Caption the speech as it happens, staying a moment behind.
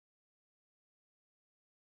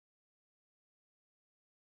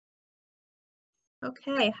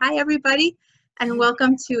Okay, hi everybody, and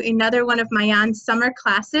welcome to another one of Mayan's summer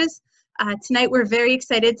classes. Tonight we're very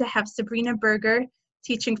excited to have Sabrina Berger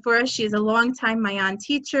teaching for us. She is a longtime Mayan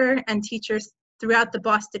teacher and teachers throughout the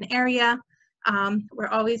Boston area. We're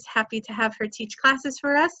always happy to have her teach classes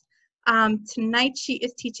for us. Tonight she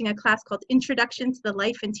is teaching a class called Introduction to the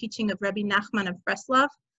Life and Teaching of Rebbe Nachman of Breslov,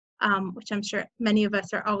 which I'm sure many of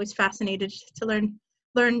us are always fascinated to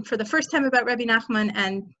learn for the first time about Rebbe Nachman,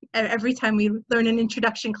 and every time we learn an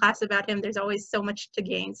introduction class about him, there's always so much to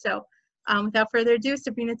gain. So without further ado,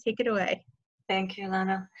 Sabrina, take it away. Thank you,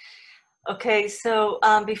 Lana. Okay, so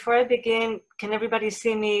before I begin, can everybody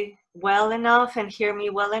see me well enough and hear me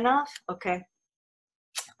well enough? Okay.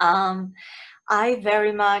 I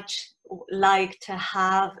very much like to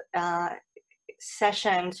have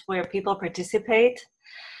sessions where people participate.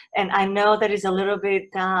 And I know that is a little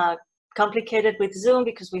bit complicated with Zoom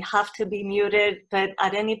because we have to be muted, but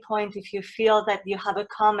at any point, if you feel that you have a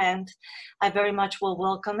comment, I very much will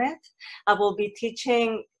welcome it. I will be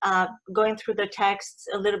teaching, going through the texts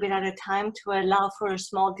a little bit at a time to allow for a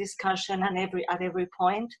small discussion at every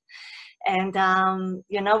point. And,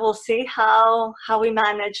 we'll see how we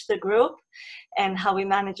manage the group and how we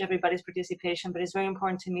manage everybody's participation, but it's very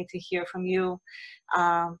important to me to hear from you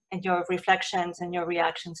and your reflections and your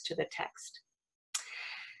reactions to the text.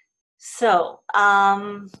 So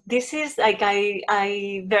this is like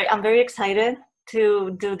I'm very excited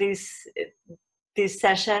to do this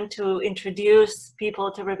session to introduce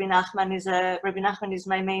people to Rebbe Nachman. Rebbe Nachman is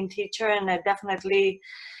my main teacher, and definitely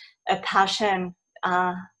a passion,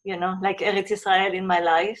 like Eretz Israel in my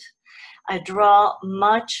life. I draw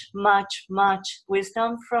much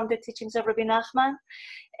wisdom from the teachings of Rebbe Nachman,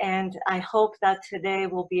 and I hope that today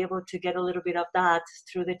we'll be able to get a little bit of that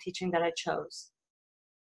through the teaching that I chose.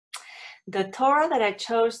 The Torah that I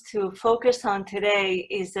chose to focus on today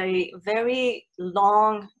is a very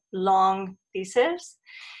long thesis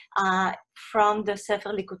from the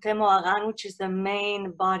Sefer Likutei Moharan, which is the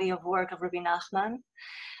main body of work of Rebbe Nachman.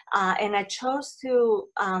 And I chose to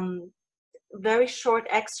very short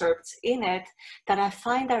excerpts in it that I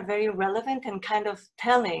find are very relevant and kind of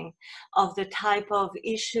telling of the type of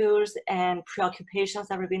issues and preoccupations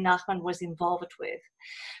that Rebbe Nachman was involved with.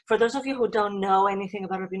 For those of you who don't know anything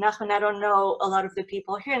about Rebbe Nachman, I don't know a lot of the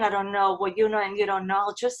people here, and I don't know what you know and you don't know.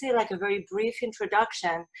 I'll just say like a very brief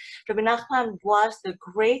introduction. Rebbe Nachman was the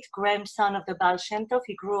great-grandson of the Baal Shem Tov.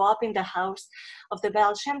 He grew up in the house of the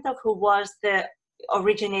Baal Shem Tov, who was the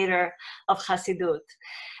originator of Hasidut.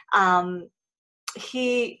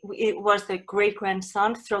 He was the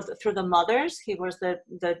great-grandson through the mothers. He was the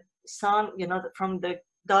son, from the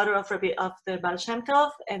daughter of the Baal Shem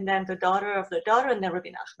Tov, and then the daughter of the daughter, and then Rebbe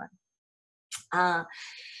Nachman.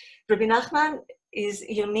 Rebbe Nachman is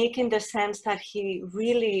unique in the sense that he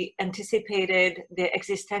really anticipated the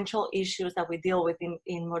existential issues that we deal with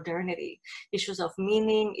in modernity. Issues of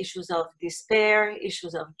meaning, issues of despair,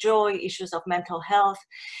 issues of joy, issues of mental health.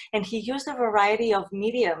 And he used a variety of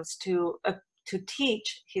mediums to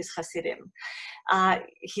teach his Hasidim.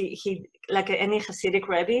 He like any Hasidic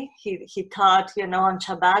Rebbe, he taught, on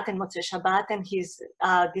Shabbat and Motzei Shabbat, and his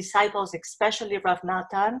disciples, especially Rav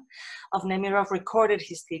Natan of Nemirov, recorded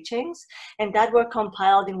his teachings, and that were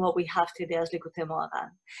compiled in what we have today as Likutei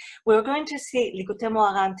Moharan. We're going to see Likutei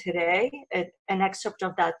Moharan today, an excerpt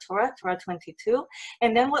of that Torah 22,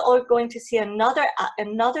 and then we're all going to see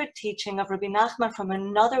another teaching of Rebbe Nachman from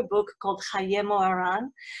another book called Chayei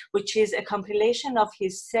Moharan, which is a compilation of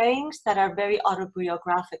his sayings that are very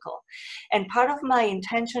autobiographical. And part of my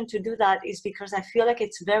intention to do that is because I feel like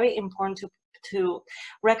it's very important to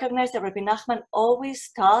recognize that Rebbe Nachman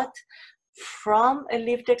always taught from a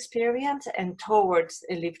lived experience and towards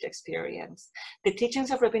a lived experience. The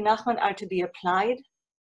teachings of Rebbe Nachman are to be applied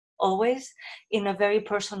always in a very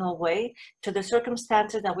personal way to the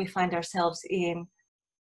circumstances that we find ourselves in.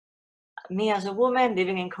 Me as a woman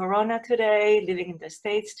living in Corona today, living in the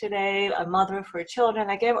States today, a mother of 4 children,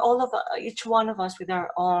 like each one of us with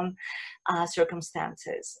our own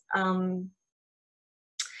circumstances. Rebbe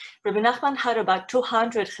Nachman had about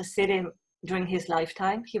 200 Hasidim during his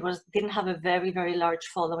lifetime. He didn't have a very large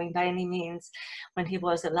following by any means when he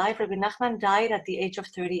was alive. Rebbe Nachman died at the age of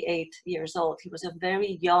 38 years old. He was a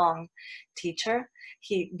very young teacher.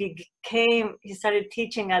 He started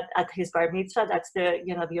teaching at his bar mitzvah. That's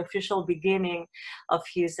the official beginning of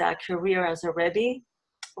his career as a Rebbe,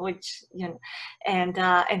 which,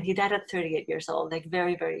 and he died at 38 years old, like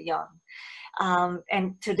very young.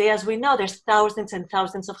 And today, as we know, there's thousands and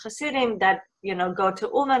thousands of Hasidim that, go to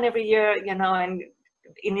Uman every year, and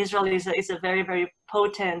in Israel is a very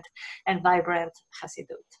potent and vibrant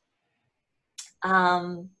Hasidut.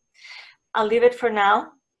 I'll leave it for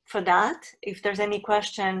now for that. If there's any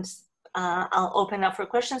questions, I'll open up for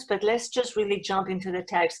questions, but let's just really jump into the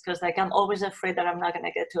text, because like I'm always afraid that I'm not going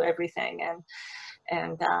to get to everything,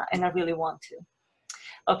 and I really want to.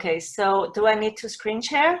 Okay, so do I need to screen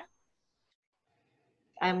share?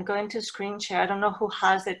 I'm going to screen share. I don't know who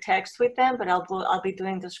has the text with them, but I'll be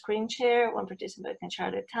doing the screen share. One participant can share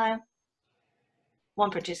at a time.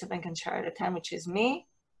 One participant can share at a time, which is me.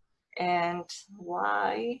 And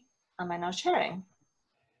why am I not sharing?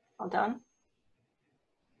 Hold on.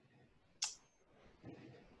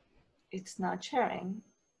 It's not sharing.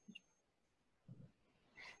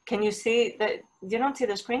 Can you see that? You don't see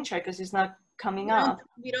the screen share because it's not coming up.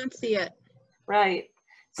 We don't see it. Right.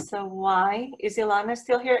 So why is Ilana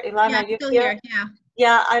still here? Ilana, Yeah, are you still here? here.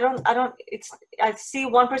 Yeah. Yeah, I see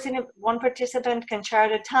one participant can share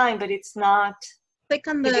at a time, but it's not Click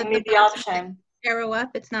on giving me the box option. Arrow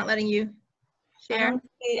up. It's not letting you share.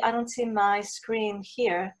 I don't see my screen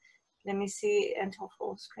here. Let me see until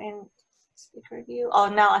full screen speaker view. Oh,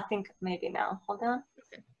 now I think maybe now. Hold on.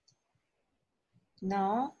 Okay.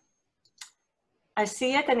 No. I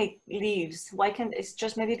see it and it leaves. Why can't it's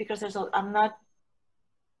just maybe because I'm not.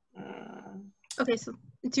 Okay, so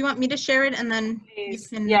do you want me to share it and then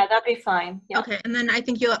Please. you can? Yeah, that'd be fine. Yeah. Okay, and then I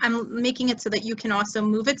think I'm making it so that you can also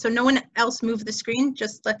move it. So no one else move the screen.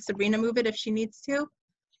 Just let Sabrina move it if she needs to.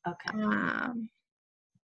 Okay.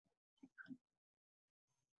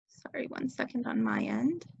 Sorry, 1 second on my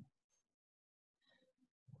end.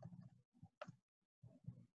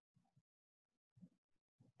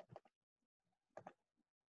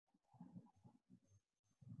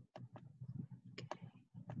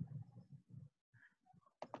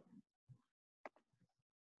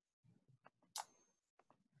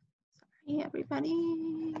 Sorry,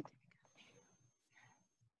 everybody.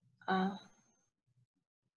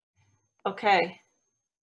 Okay.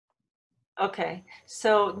 Okay.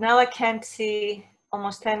 So now I can't see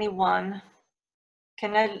almost anyone.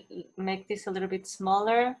 Can I make this a little bit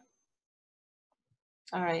smaller?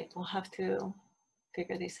 All right, we'll have to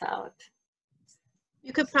figure this out.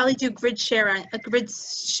 You could probably do grid share on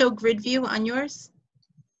show grid view on yours.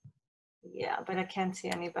 Yeah, but I can't see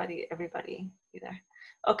everybody either.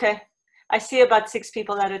 Okay, I see about 6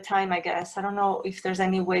 people at a time, I guess. I don't know if there's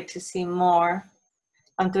any way to see more.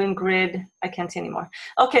 I'm doing grid, I can't see anymore.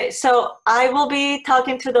 Okay, so I will be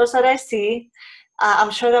talking to those that I see.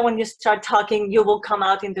 I'm sure that when you start talking, you will come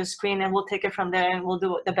out in the screen and we'll take it from there and we'll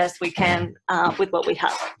do the best we can with what we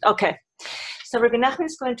have. Okay. So Rebbe Nachman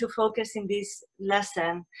is going to focus in this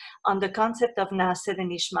lesson on the concept of Naaseh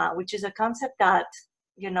v'Nishma, which is a concept that,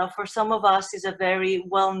 you know, for some of us is a very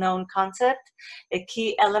well-known concept, a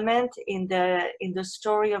key element in the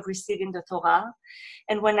story of receiving the Torah.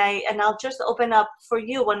 And I'll just open up for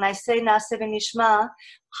you, when I say Naaseh v'Nishma,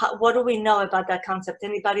 what do we know about that concept?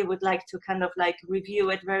 Anybody would like to kind of like review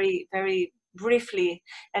it very, very briefly,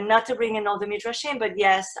 and not to bring in all the midrashim, but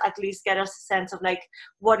yes, at least get us a sense of like,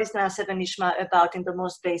 what is Naaseh v'Nishma about in the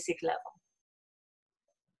most basic level?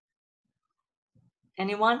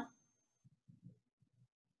 Anyone?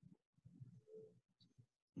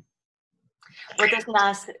 What does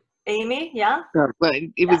Naaseh, Amy? Yeah? Well,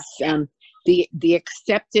 it was the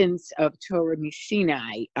acceptance of Torah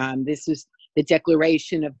Sinai. This is the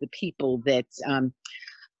declaration of the people that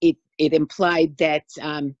it implied that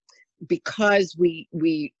because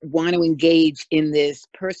we want to engage in this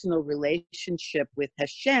personal relationship with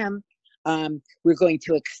Hashem, we're going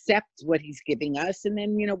to accept what He's giving us, and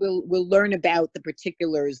then we'll learn about the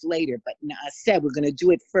particulars later. But Naaseh, we're going to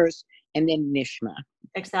do it first, and then Nishma.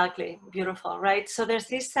 Exactly. Beautiful, right? So there's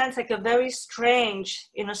this sense, like a very strange,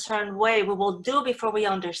 in a certain way, we will do before we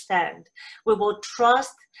understand. We will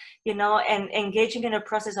trust, and engaging in a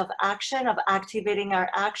process of action, of activating our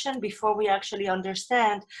action before we actually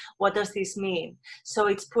understand what does this mean. So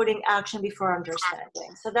it's putting action before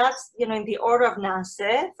understanding. So that's, in the order of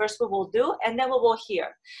Naaseh. First we will do, and then we will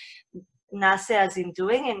hear. Naaseh as in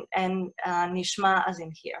doing, and Nishma as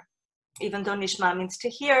in hear. Even though Nishma means to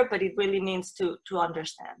hear, but it really means to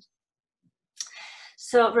understand.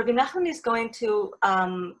 So Rebbe Nachman is going to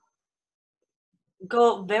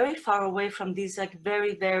go very far away from these like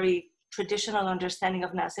very, very traditional understanding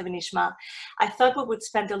of Naaseh v'Nishma. I thought we would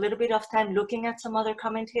spend a little bit of time looking at some other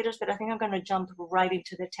commentators, but I think I'm going to jump right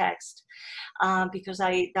into the text because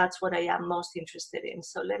that's what I am most interested in.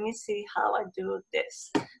 So let me see how I do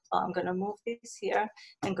this. So I'm going to move this here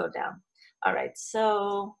and go down. All right,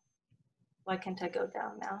 so why can't I go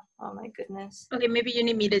down now? Oh my goodness. Okay, maybe you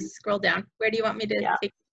need me to scroll down. Where do you want me to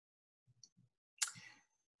take?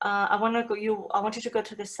 I want you to go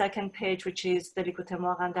to the second page, which is the Likutei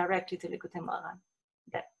Moharan, directly to Likutei Moharan.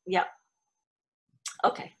 Yeah.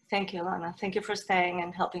 Okay, thank you, Lana. Thank you for staying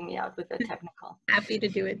and helping me out with the technical. Happy to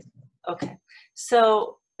do it. Okay,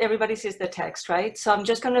 so everybody sees the text, right? So I'm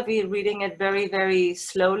just going to be reading it very, very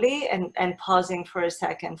slowly and pausing for a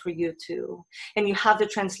second for you to, and you have the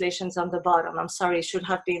translations on the bottom. I'm sorry, it should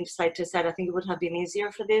have been side to side. I think it would have been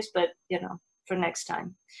easier for this, but you know, for next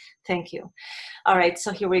time. Thank you. All right,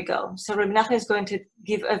 so here we go. So Rebbe Nachman is going to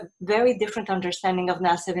give a very different understanding of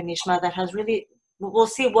Naaseh v'Nishma that has really, we'll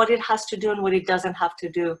see what it has to do and what it doesn't have to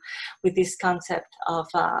do with this concept of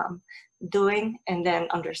doing and then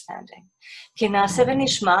understanding. כי נעשה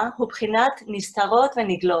ונשמע הוא בחינת נסתרות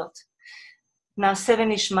ונגלות. נעשה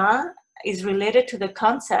ונשמע is related to the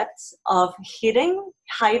concepts of hidden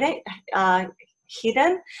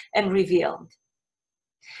and revealed.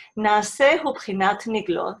 נעשה הוא בחינת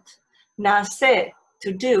נגלות. נעשה,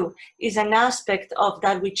 to do, is an aspect of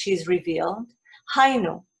that which is revealed.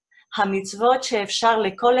 היינו, המצוות שאפשר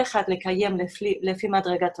לכל אחד לקיים לפי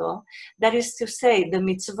מדרגתו, that is to say, the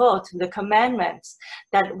mitzvot, the commandments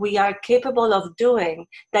that we are capable of doing,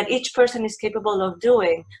 that each person is capable of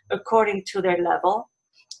doing according to their level.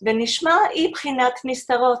 ונשמע היא בחינת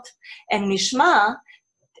נסתרות. And נשמע,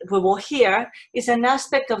 we will hear, is an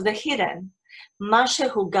aspect of the hidden. מה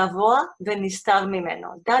שהוא גבוה ונסתר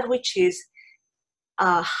ממנו. That which is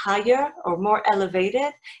higher or more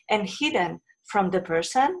elevated and hidden from the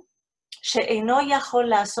person. שאינו יכול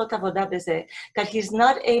לעשות עבודה בזה, that he's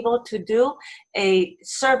not able to do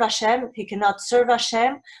serve Hashem, he cannot serve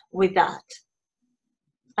Hashem with that.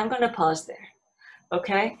 I'm going to pause there,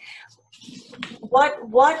 okay?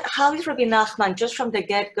 How is Rabbi Nachman, just from the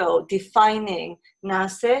get-go, defining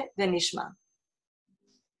Naaseh v'Nishma?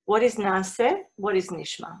 What is Naaseh? What is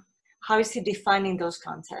Nishma? How is he defining those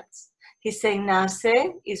concepts? He's saying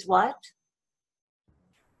Naaseh is what?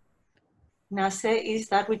 Naaseh is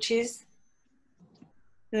that which is?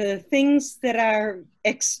 The things that are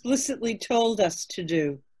explicitly told us to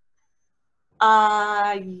do.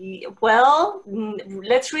 Well,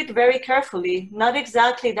 let's read very carefully. Not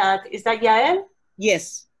exactly that. Is that Yael?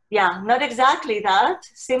 Yes. Yeah, not exactly that.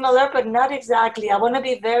 Similar, but not exactly. I want to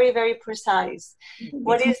be very, very precise.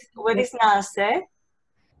 What is Naaseh?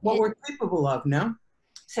 What we're capable of, no?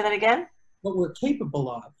 Say that again? What we're capable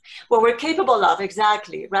of. What we're capable of,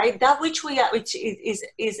 exactly, right? That which we are, which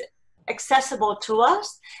is accessible to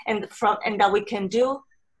us and that we can do,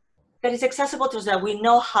 that is accessible to us, that we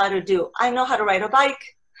know how to do. I know how to ride a bike.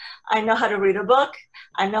 I know how to read a book.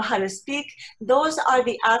 I know how to speak. Those are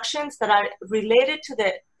the actions that are related to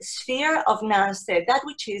the sphere of Naaseh, that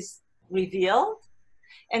which is revealed,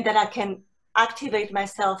 and that I can activate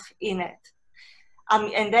myself in it.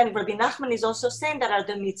 And then Rabbi Nachman is also saying that are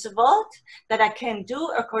the mitzvot that I can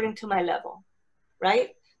do according to my level, right?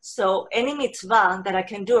 So any mitzvah that I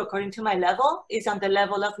can do according to my level is on the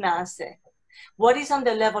level of Naaseh. What is on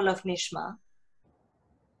the level of Nishma?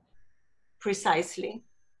 Precisely.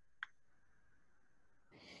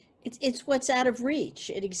 It's what's out of reach.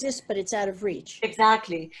 It exists, but it's out of reach.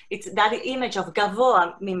 Exactly. It's that image of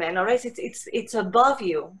gavoa mimeno, right? It's above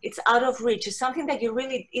you. It's out of reach. It's something that you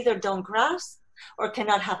really either don't grasp or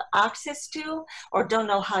cannot have access to, or don't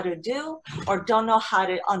know how to do, or don't know how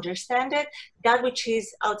to understand it, that which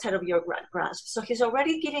is outside of your grasp. So he's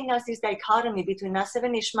already giving us this dichotomy between Naaseh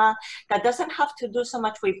and Nishma that doesn't have to do so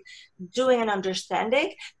much with doing and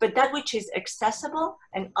understanding, but that which is accessible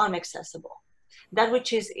and inaccessible. That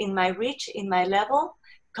which is in my reach, in my level,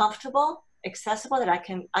 comfortable, accessible, that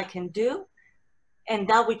I can do, and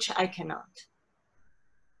that which I cannot.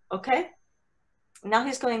 Okay? Now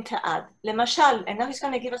he's going to add, Lemashal, and now he's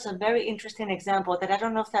going to give us a very interesting example that I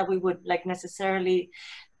don't know if that we would like necessarily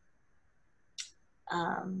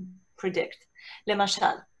predict.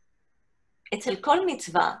 למשל, אצל כל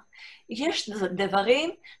מצווה יש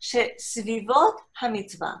דברים שסביבות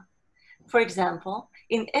המצווה. For example,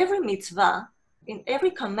 in every mitzvah, in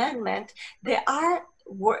every commandment, there are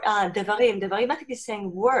דברים, דברים, I could be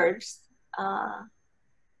saying words,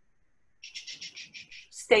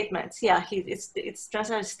 statements, yeah, it's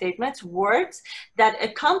translated statements, words that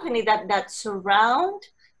accompany, that surround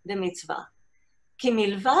the mitzvah. כי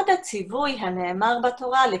מלבד הציווי הנאמר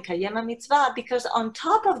בתורה לקיים המצווה, because on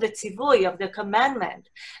top of the ציווי, of the commandment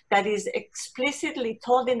that is explicitly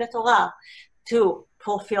told in the Torah to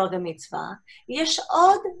fulfill the mitzvah, יש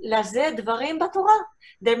עוד לזה דברים בתורה.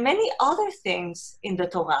 There are many other things in the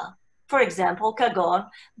Torah. For example, כגון,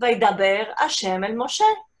 וידבר השם אל משה.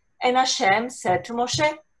 And Hashem said to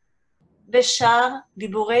Moshe, ושאר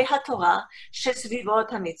דיבורי התורה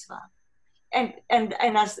שסביבות המצווה. And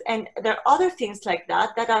there are other things like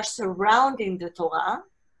that are surrounding the Torah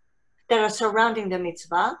that are surrounding the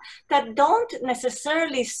mitzvah that don't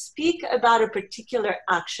necessarily speak about a particular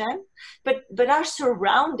action, but are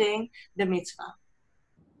surrounding the mitzvah.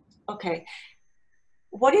 Okay.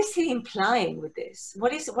 What is he implying with this?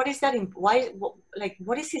 What is that?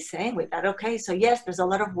 What is he saying with that? Okay, so yes, there's a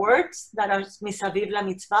lot of words that are misaviv la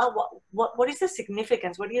mitzvah. What is the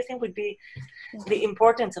significance? What do you think would be the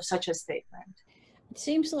importance of such a statement? It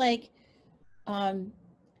seems like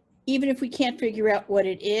even if we can't figure out what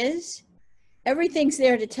it is, everything's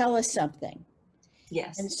there to tell us something.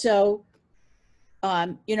 Yes. And so,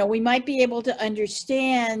 we might be able to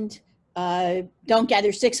understand don't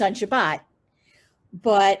gather sticks on Shabbat.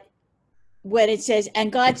 But when it says,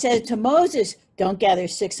 and God said to Moses, don't gather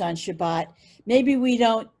sticks on Shabbat, maybe we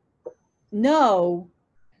don't know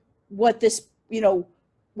what this,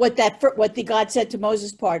 what the God said to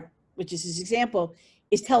Moses part, which is his example,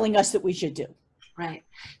 is telling us that we should do. Right.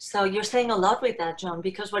 So you're saying a lot with that, John,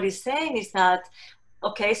 because what he's saying is that,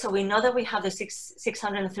 okay, so we know that we have the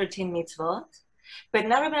 613 mitzvot. But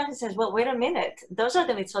now Rebbe Nachman says, well, wait a minute. Those are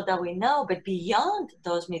the mitzvot that we know, but beyond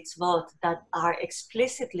those mitzvot that are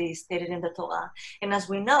explicitly stated in the Torah. And as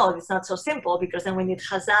we know, it's not so simple because then we need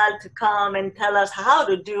Chazal to come and tell us how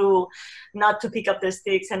to do, not to pick up the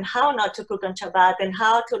sticks and how not to cook on Shabbat and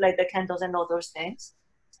how to light the candles and all those things.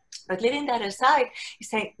 But leaving that aside, he's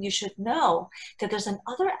saying you should know that there's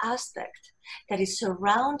another aspect that is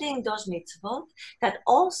surrounding those mitzvot that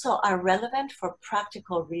also are relevant for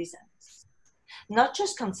practical reasons. Not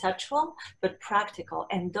just conceptual, but practical.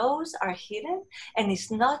 And those are hidden, and it's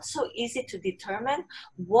not so easy to determine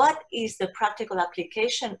what is the practical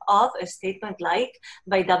application of a statement like,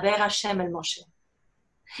 Vaydaber Hashem el Moshe.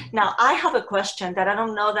 Now, I have a question that I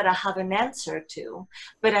don't know that I have an answer to,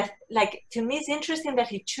 but to me, it's interesting that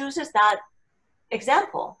he chooses that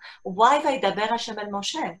example. Why Vaydaber Hashem el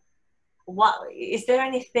Moshe? What, is there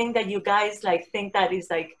anything that you guys think that is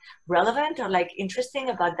relevant or interesting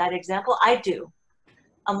about that example? I do.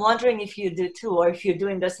 I'm wondering if you do too, or if you're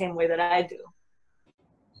doing the same way that I do.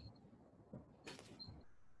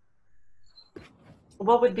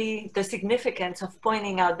 What would be the significance of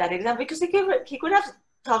pointing out that example? Because he could have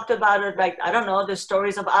talked about it I don't know, the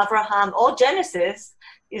stories of Abraham. All Genesis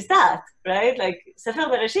is that, right? Sefer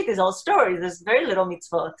Bereshit is all stories. There's very little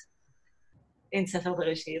mitzvot in Sefer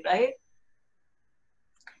Bereshit, right?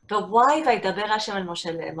 But why Vaydaber Hashem el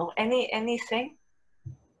Moshe le'emor? Anything?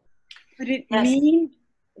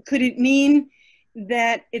 Could it mean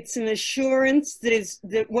that it's an assurance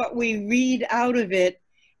that what we read out of it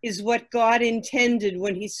is what God intended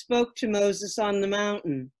when he spoke to Moses on the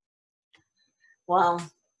mountain? Wow.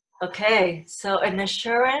 Okay. So an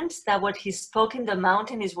assurance that what he spoke in the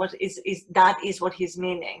mountain is what is what he's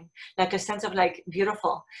meaning. A sense of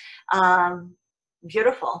beautiful.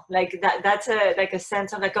 Beautiful, that's a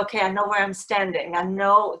sense of okay, I know where I'm standing. I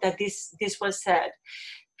know that this was said.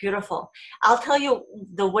 Beautiful. I'll tell you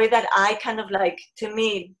the way that I kind of to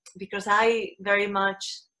me, because I very much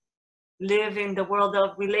live in the world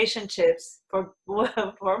of relationships,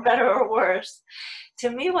 for better or worse.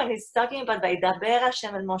 To me, when he's talking about Vaydaber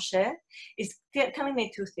Hashem el Moshe, is telling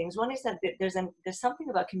me two things. One is that there's something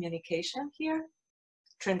about communication here,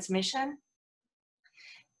 transmission,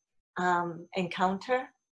 encounter,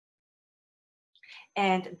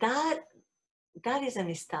 and that is a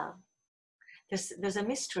nistar. There's a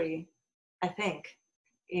mystery, I think,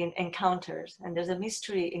 in encounters, and there's a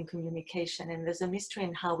mystery in communication, and there's a mystery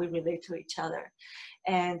in how we relate to each other,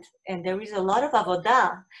 and there is a lot of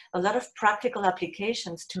avodah, a lot of practical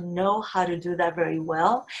applications to know how to do that very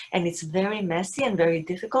well, and it's very messy and very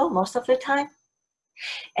difficult most of the time,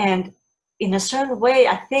 and in a certain way,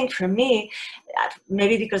 I think for me,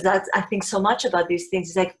 maybe because I think so much about these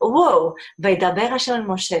things, it's whoa, Vaydaber Hashem el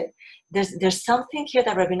Moshe. There's something here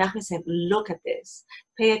that Rabbi Nachman said, look at this,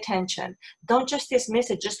 pay attention. Don't just dismiss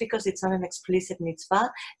it just because it's not an explicit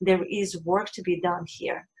mitzvah. There is work to be done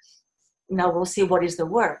here. Now we'll see what is the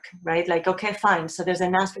work, right? Okay, fine. So there's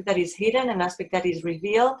an aspect that is hidden, an aspect that is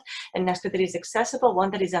revealed, an aspect that is accessible, one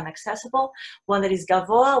that is inaccessible, one that is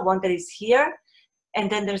gavoa, one that is here. And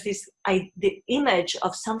then there's the image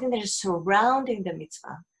of something that is surrounding the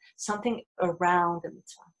mitzvah, something around the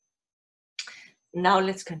mitzvah. Now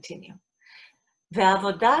let's continue.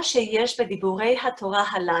 והעבודה שיש בדיבורי התורה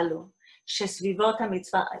הללו, שסביבות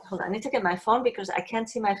המצווה, hold on, I need to get my phone because I can't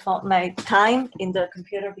see my time in the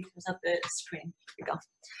computer because of the screen. Here we go.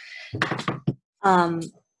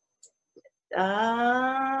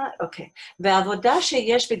 Okay. והעבודה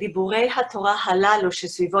שיש בדיבורי התורה הללו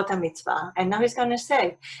שסביבות המצווה, and now he's going to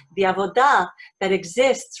say, the avodah that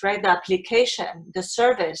exists, right, the application, the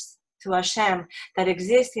service to Hashem that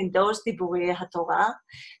exist in those diburei HaTorah,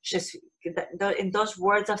 in those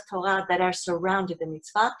words of Torah that are surrounded the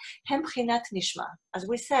mitzvah, hem bchinat nishma. As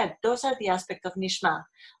we said, those are the aspect of nishma,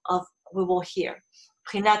 of we will hear.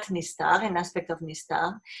 Bchinat nistar, an aspect of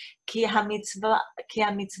nistar, כי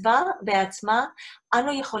המצווה בעצמה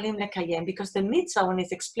אנו יכולים לקיים, because the mitzvah, when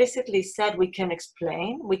it's explicitly said, we can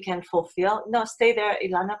explain, we can fulfill. No, stay there,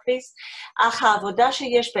 Ilana, please. אך העבודה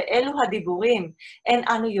שיש באלו הדיבורים אין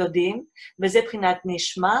אנו יודעים, וזה בחינת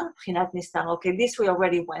נשמע, בחינת נסתר. Okay, this we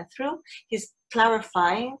already went through. He's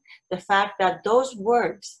clarifying the fact that those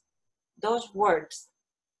words, those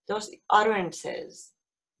utterances,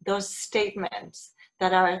 those statements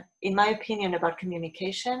that are, in my opinion, about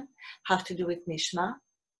communication, have to do with nishma,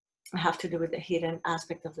 have to do with the hidden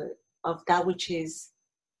aspect of that which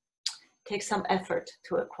takes some effort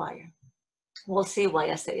to acquire. We'll see why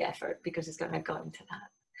I say effort, because it's going to go into that.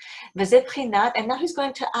 V'zeh bchinat, and now he's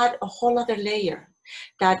going to add a whole other layer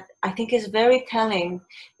that I think is very telling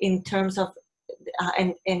in terms of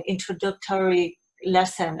an introductory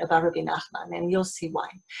lesson about Rabbi Nachman, and you'll see why.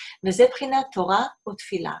 V'zeh bchinat Torah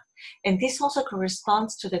u'tfilah. And this also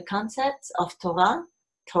corresponds to the concepts of Torah,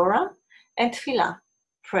 and Tfilah,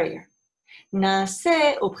 prayer.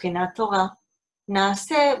 Naaseh ubchinat Torah.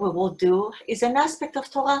 Naaseh, we will do, is an aspect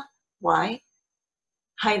of Torah. Why?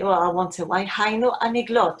 I won't say why. Hainu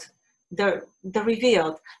aniglot, the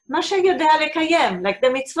revealed. Ma sheyodea lekayem, like the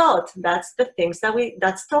mitzvot. That's the things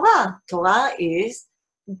that's Torah. Torah is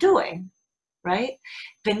doing, right?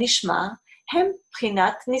 V'nishma, hem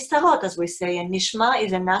bchinat nistarot, as we say, and nishma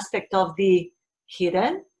is an aspect of the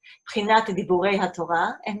hidden, bchinat diburei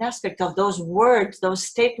HaTorah, an aspect of those words, those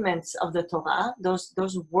statements of the Torah, those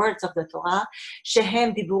words of the Torah,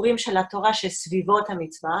 shehem diburim shel HaTorah shesvivot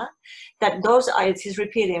HaMitzvah, that those are, he's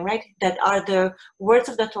repeating, right, that are the words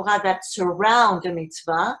of the Torah that surround the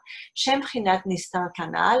mitzvah, shem bchinat nistar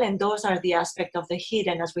kanal, and those are the aspect of the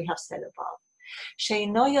hidden, as we have said above.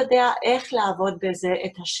 שאינו יודע איך לעבוד בזה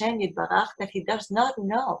את השם יתברך, that he does not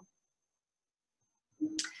know.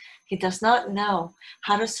 He does not know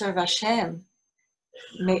how to serve Hashem,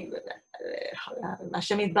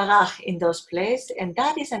 Hashem yitbarach, in those places, and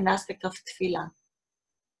that is an aspect of tefillah.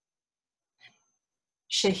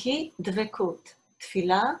 Shehi dvekut.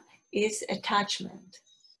 Tefillah is attachment,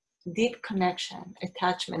 deep connection,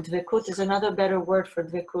 attachment. Dvekut is another better word for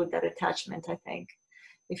dvekut than attachment, I think.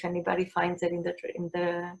 If anybody finds it in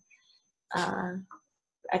the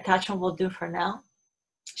attachment, will do for now.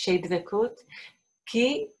 Shehi dvekut.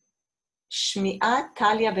 Ki shmi'at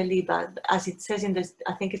talia beliba, as it says in the,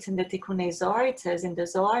 I think it's in the Tikkunei Zohar, it says in the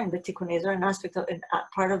Zohar, in the Tikkunei Zohar, an aspect of,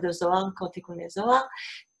 part of the Zohar called Tikkunei Zohar,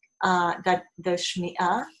 that the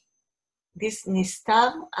shmi'ah, this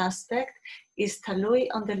nistar aspect, is talui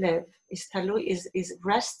on the lev, is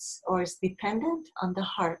rests or is dependent on the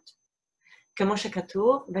heart. כמו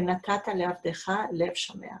שכתוב, ונתת לעבדך לב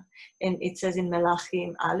שומע. And it says in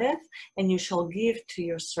Melachim Aleph, and you shall give to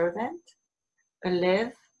your servant a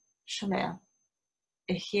lev shomea,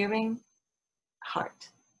 a hearing heart.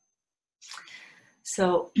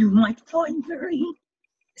 So you might find very,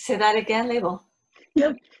 say that again, Label.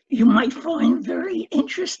 Yeah, you might find very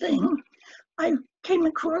interesting. I came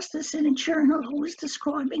across this in a journal who was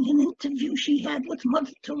describing an interview she had with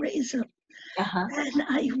Mother Teresa.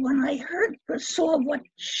 And when I saw what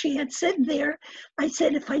she had said there, I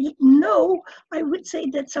said, if I didn't know, I would say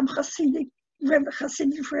that some Hasidic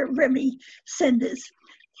Rebbe said this.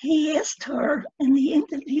 He asked her in the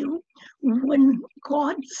interview, when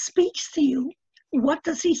God speaks to you, what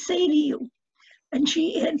does he say to you? And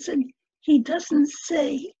she answered, he doesn't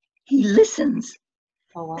say, he listens.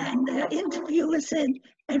 Oh, wow. And the interviewer said,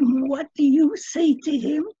 and what do you say to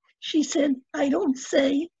him? She said, I don't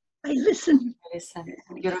say, I listen.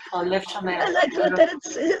 Beautiful. And I thought that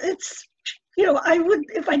it's you know, I would,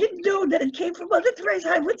 if I didn't know that it came from Mother Teresa,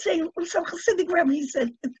 I would say some Hasidic Rebbe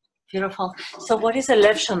said. Beautiful. So what is a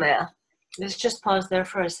lev shomea? Let's just pause there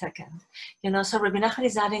for a second. You know, so Rabbi Nachman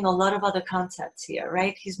is adding a lot of other concepts here,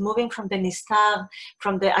 right? He's moving from the nistar,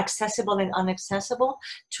 from the accessible and inaccessible,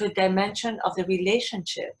 to a dimension of the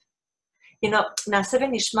relationship. You know, Naaseh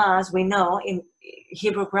v'nishma, as we know in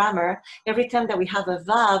Hebrew grammar, every time that we have a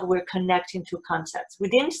vav, we're connecting two concepts. We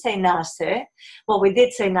didn't say Naaseh. Well, we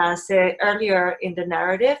did say Naaseh earlier in the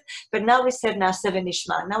narrative, but now we said Naaseh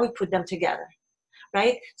v'nishma. Now we put them together,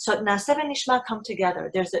 right? So Naaseh v'nishma come together.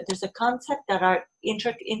 There's a concept that are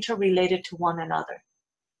interrelated to one another,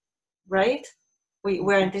 right?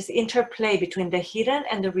 We're in this interplay between the hidden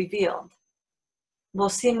and the revealed. we'll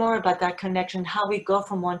see more about that connection, how we go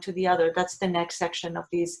from one to the other. That's the next section of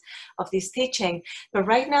this teaching. But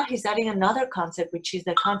right now he's adding another concept, which is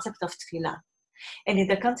the concept of tefillah. And in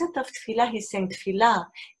the concept of tefillah, he's saying tefillah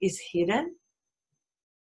is hidden,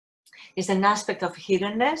 is an aspect of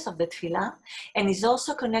hiddenness of the tefillah, and is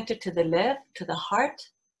also connected to the lev, to the heart,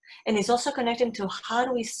 and is also connected to how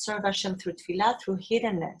do we serve Hashem through tefillah, through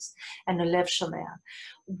hiddenness, and the lev shomea.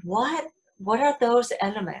 What are those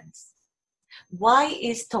elements? Why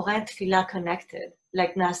is Torah and Tefillah connected,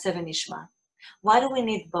 like Naaseh v'Nishma? Why do we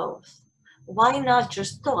need both? Why not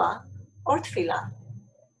just Torah or Tefillah?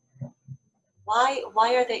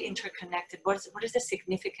 Why are they interconnected? What is the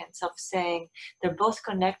significance of saying they're both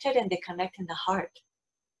connected and they connect in the heart?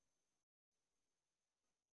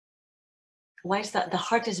 Why is that? The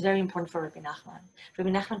heart is very important for Rabbi Nachman.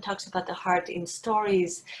 Rabbi Nachman talks about the heart in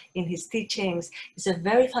stories, in his teachings. It's a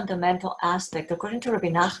very fundamental aspect. According to Rabbi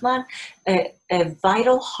Nachman, a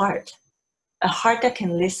vital heart, a heart that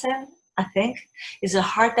can listen, I think, is a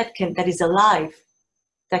heart that is alive,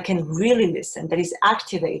 that can really listen, that is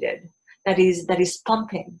activated, that is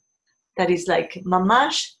pumping, that is like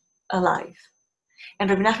mamash alive. And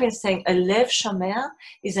Rabbi Nachman is saying a lev shomea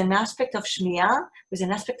is an aspect of shmiya, is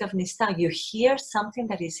an aspect of nistar. You hear something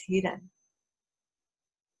that is hidden.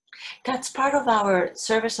 That's part of our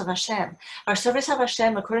service of Hashem. Our service of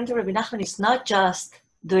Hashem, according to Rabbi Nachman, is not just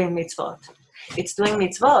doing mitzvot. It's doing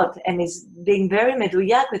mitzvot and is being very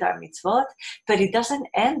meduyak with our mitzvot, but it doesn't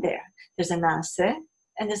end there. There's a naaseh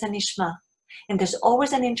and there's a nishma. And there's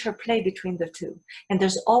always an interplay between the two. And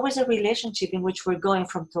there's always a relationship in which we're going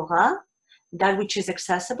from Torah, that which is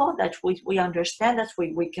accessible, that we understand, that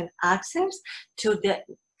we can access, to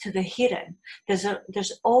the hidden.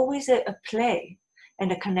 There's always a play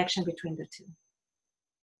and a connection between the two.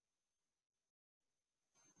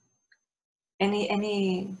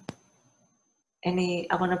 Any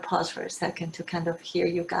I want to pause for a second to kind of hear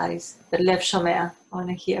you guys. The lev shomea, I want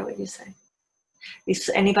to hear what you say. If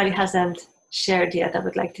anybody hasn't shared yet, I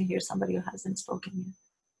would like to hear somebody who hasn't spoken yet.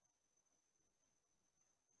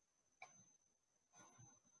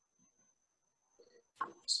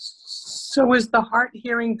 So is the heart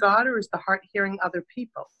hearing God or is the heart hearing other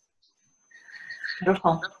people?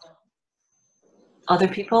 Beautiful. Other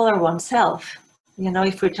people or oneself. You know,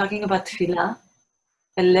 if we're talking about tefillah,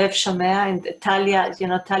 the lev shomea and talia,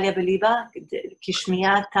 talia beliba,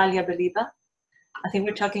 kishmiya talia beliba. I think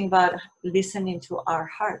we're talking about listening to our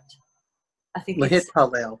heart. I think it's,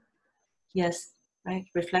 yes, right,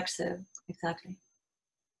 reflexive, exactly.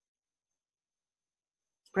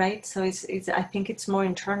 Right, so it's. I think it's more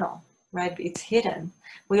internal, right? It's hidden.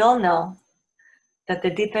 We all know that the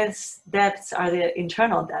deepest depths are the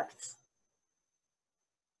internal depths.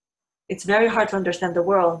 It's very hard to understand the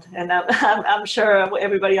world, and I'm sure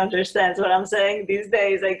everybody understands what I'm saying these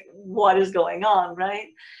days, like what is going on, right?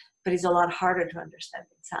 But it's a lot harder to understand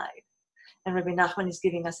inside. And Rabbi Nachman is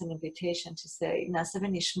giving us an invitation to say, Naaseh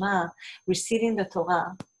v'Nishma, receiving the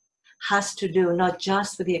Torah has to do not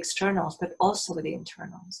just with the externals, but also with the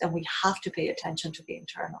internals. And we have to pay attention to the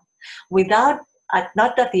internal. Without,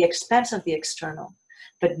 not at the expense of the external,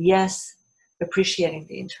 but yes, appreciating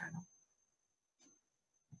the internal.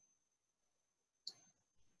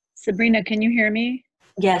 Sabrina, can you hear me?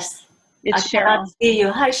 Yes. It's I Cheryl. cannot see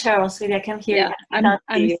you. Hi, Cheryl, sweetie. I can hear you.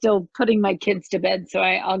 I'm still putting my kids to bed, so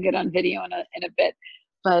I'll get on video in a bit.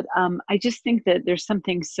 But I just think that there's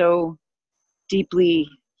something so deeply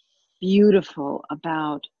beautiful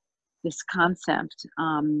about this concept,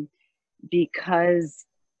 because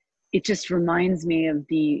it just reminds me of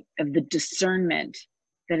the discernment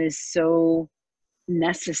that is so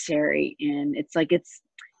necessary. And it's like it's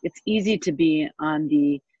easy to be on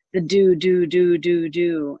the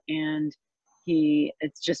do, and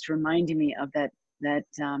it's just reminding me of that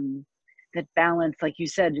balance, like you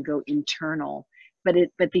said, to go internal. But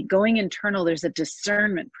the going internal, there's a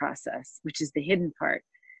discernment process, which is the hidden part.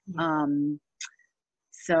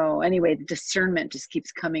 So anyway, the discernment just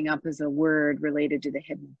keeps coming up as a word related to the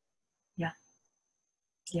hidden.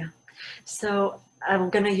 Yeah. So I'm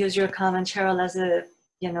going to use your comment, Cheryl, as a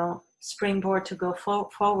springboard to go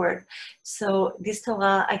forward. So this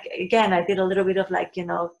Torah, I did a little bit of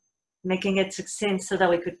making it succinct so that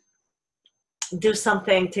we could do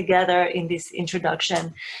something together in this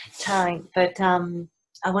introduction time. But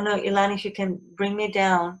I want to, Ilana, if you can bring me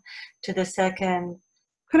down to the second.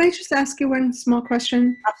 Could I just ask you one small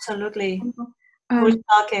question? Absolutely. Who's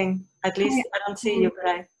talking? At least I don't see you,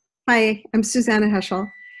 but Hi, I'm Susanna Heschel.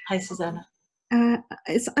 Hi, Susanna.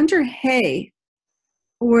 It's under Hey,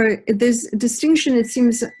 or there's a distinction, it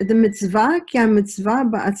seems, the mitzvah, ki mitzvah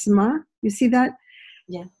ba'atzma. You see that?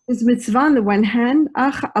 is mitzvah on the one hand,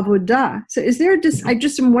 avodah. So is there I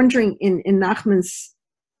just am wondering in Nachman's,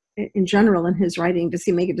 in general, in his writing, does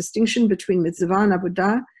he make a distinction between mitzvah and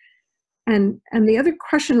avodah? And the other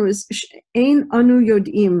question was, ein anu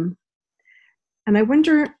yodim. And I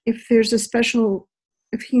wonder if there's a special,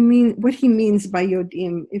 what he means by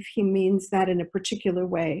yodim, if he means that in a particular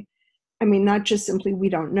way. I mean, not just simply we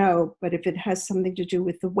don't know, but if it has something to do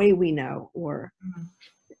with the way we know, or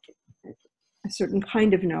a certain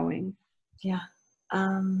kind of knowing. Yeah.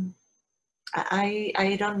 I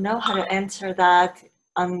don't know how to answer that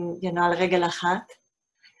on, al regel achat.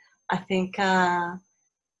 I think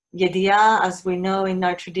yediah, as we know in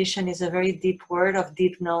our tradition, is a very deep word of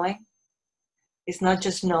deep knowing. It's not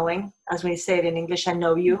just knowing, as we say it in English, I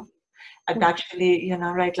know you. And actually,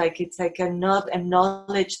 right, like it's like a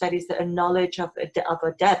knowledge that is a knowledge of a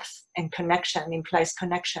depth, and connection, implies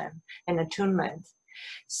connection and attunement.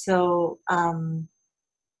 So,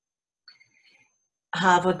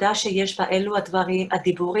 העבודה שיש בה אלו הדברים,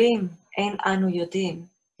 הדיבורים, אין אנו יודעים.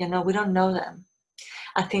 We don't know them.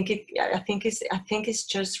 I think it's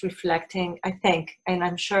just reflecting, and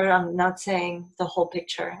I'm sure I'm not saying the whole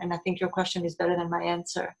picture, and I think your question is better than my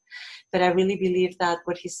answer. But I really believe that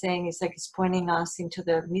what he's saying is like he's pointing us into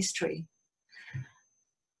the mystery,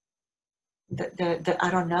 the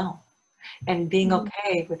I don't know, and being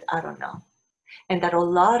okay with I don't know. And that a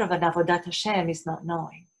lot of an avodat Hashem is not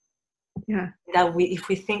knowing. Yeah. That if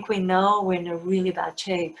we think we know, we're in a really bad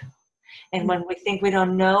shape. And when we think we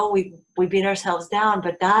don't know, we beat ourselves down.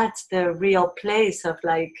 But that's the real place of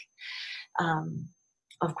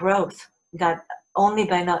of growth. That only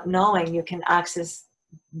by not knowing you can access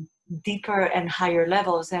deeper and higher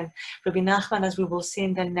levels. And Rabbi Nachman, as we will see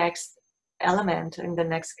in the next element, in the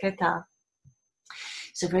next keta,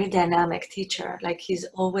 he's a very dynamic teacher. Like he's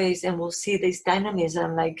always, and we'll see this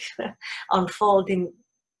dynamism unfold in,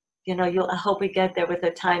 I hope we get there with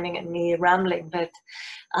the timing and me rambling, but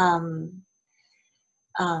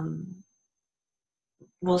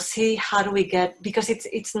we'll see how do we get, because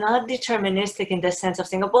it's not deterministic in the sense of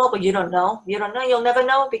saying, well, but you don't know, you'll never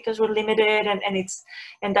know because we're limited,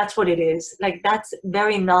 and that's what it is. Like that's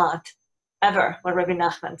very not ever what Rabbi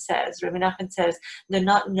Nachman says. Rabbi Nachman says the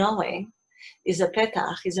not knowing is a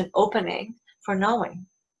petach, is an opening for knowing.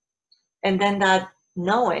 And then that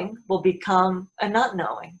knowing will become a not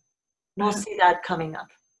knowing. We'll see that coming up.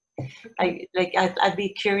 I'd be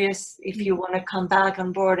curious if you want to come back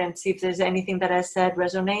on board and see if there's anything that I said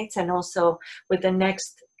resonates, and also with the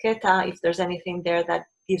next keta, if there's anything there that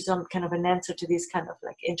gives some kind of an answer to this kind of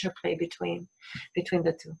interplay between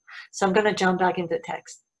the two. So I'm going to jump back into the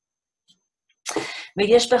text.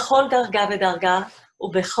 ויש בכל דרגה ודרגה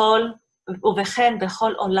ובכן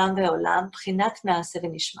בכל עולם ועולם בחינת נעשה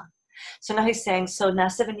ונשמע. So now he's saying, so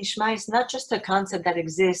Na'aseh v'Nishma is not just a concept that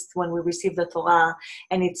exists when we receive the Torah,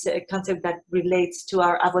 and it's a concept that relates to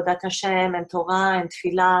our Avodat Hashem and Torah and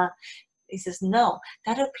Tefillah. He says, no,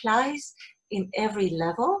 that applies in every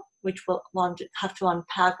level, which we'll have to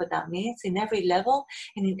unpack what that means, in every level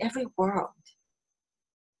and in every world.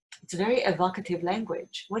 It's very evocative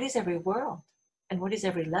language. What is every world? And what is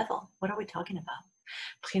every level? What are we talking about?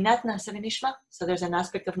 B'chinat Na'aseh v'Nishma. So there's an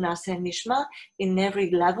aspect of Na'aseh and Nishma in every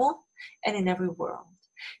level and in every world.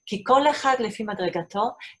 כי כל אחד לפי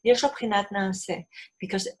מדרגתו יש לו בחינת נעשה.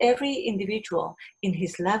 Because every individual in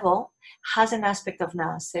his level has an aspect of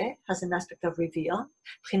נעשה, has an aspect of reveal.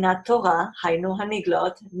 בחינת תורה, היינו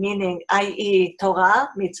הנגלות, meaning, i.e. תורה,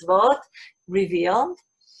 מצוות, revealed.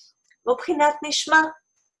 ובחינת נשמה,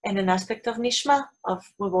 and an aspect of nishma,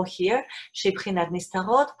 we will hear, shebchinat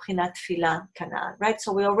nistarot, bchinat tefillah kanal, right?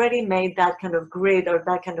 So we already made that kind of grid or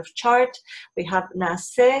that kind of chart. We have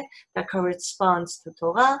naaseh that corresponds to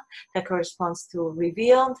Torah, that corresponds to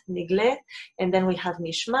revealed, nigle, and then we have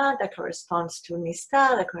nishma that corresponds to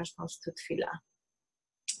nistar, that corresponds to tefillah.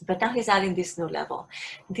 But now he's adding this new level.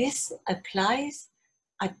 This applies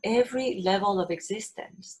at every level of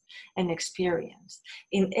existence and experience.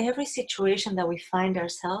 In every situation that we find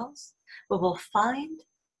ourselves, we will find,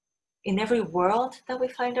 in every world that we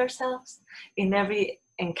find ourselves, in every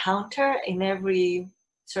encounter, in every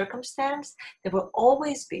circumstance, there will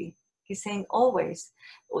always be, he's saying always,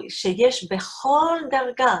 שיש בכל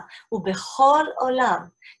דרגה ובכל עולם,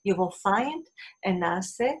 you will find and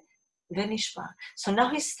נעשה Venishma. So now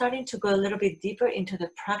he's starting to go a little bit deeper into the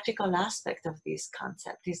practical aspect of this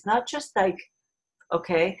concept. He's not just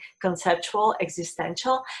conceptual,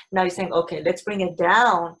 existential. Now he's saying, okay, let's bring it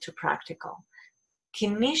down to practical.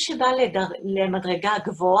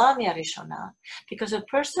 Because a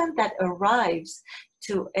person that arrives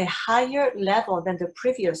to a higher level than the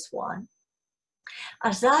previous one,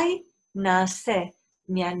 Azai Naaseh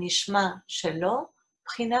מהנשמע שלו,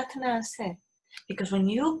 בחינת נעשה. Because when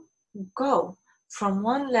you go from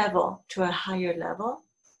one level to a higher level,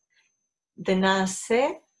 the נעשה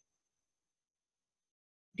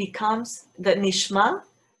becomes, the nishma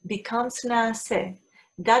becomes נעשה.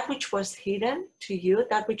 That which was hidden to you,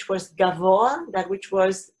 that which was gavoa, that which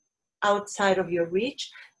was outside of your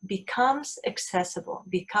reach, becomes accessible,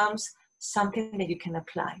 becomes something that you can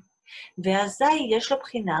apply. ואזי יש לו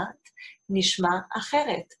בחינת נשמע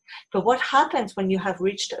אחרת. But what happens when you have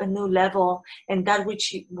reached a new level and that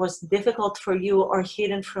which was difficult for you or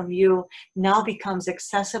hidden from you now becomes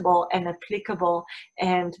accessible and applicable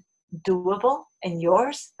and doable and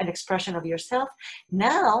yours, an expression of yourself?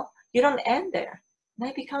 Now you don't end there. Now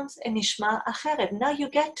it becomes a nishma אחרת. Now you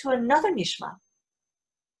get to another nishma.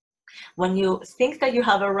 When you think that you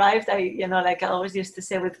have arrived, like I always used to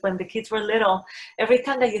say when the kids were little, every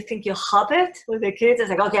time that you think you have it with the kids, it's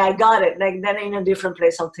like, okay, I got it. Like then in a different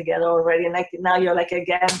place altogether already. And like now you're like,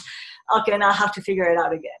 again, okay, now I have to figure it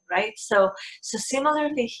out again, right? So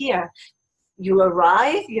similarly here, you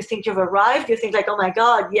arrive, you think you've arrived, you think like, oh my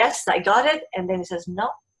God, yes, I got it. And then it says, no,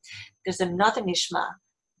 there's another nishma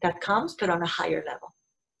that comes, but on a higher level.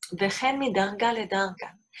 וכן מדרגה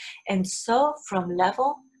לדרגה. And so from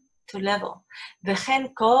level to level. וכן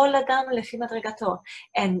כל אדם לפי מדרגתו.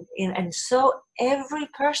 And so every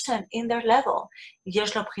person in their level,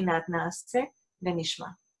 יש לו בחינת נעשה ונשמע.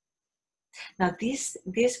 Now these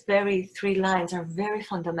very 3 lines are very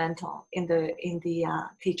fundamental in the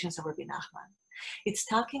teachings of Rabbi Nachman. It's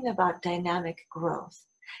talking about dynamic growth.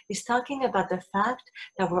 It's talking about the fact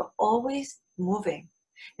that we're always moving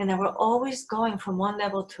and that we're always going from one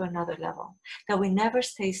level to another level, that we never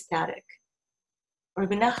stay static.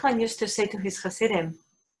 Rabbi Nachman used to say to his Hasidim,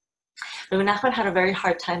 Rabbi Nachman had a very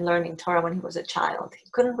hard time learning Torah when he was a child. He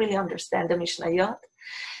couldn't really understand the Mishnayot.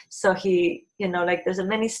 So he, there's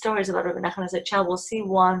many stories about Rabbi Nachman as a child. We'll see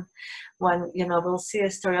one, we'll see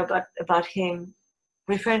a story about him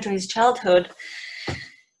referring to his childhood.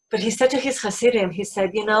 But he said to his Hasidim, he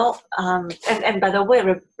said, and by the way,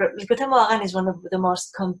 Likutei Moharan is one of the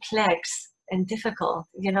most complex and difficult.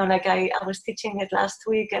 I was teaching it last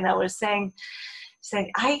week, and I was saying,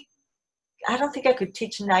 I don't think I could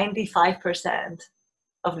teach 95%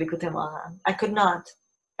 of Likutei Moharan. I could not.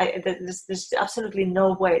 There's absolutely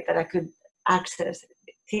no way that I could access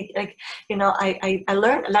it. I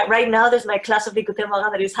learned, like right now there's my class of Likutei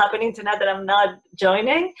Moharan that is happening tonight that I'm not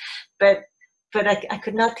joining, but I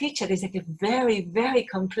could not teach it. It's like a very, very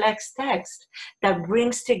complex text that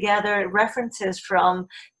brings together references from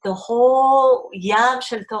the whole Yam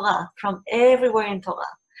Shel Torah, from everywhere in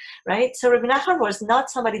Torah, right? So Rabbi Nachman was not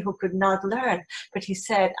somebody who could not learn, but he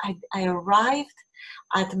said, I arrived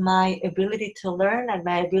at my ability to learn and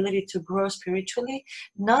my ability to grow spiritually,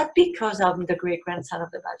 not because I'm the great-grandson of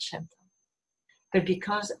the Baal Shem Tov, but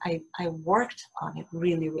because I worked on it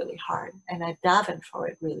really, really hard, and I davened for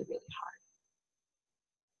it really, really hard.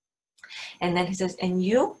 And then he says, and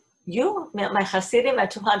you, my Hasidim, my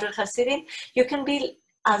 200 Hasidim, you can be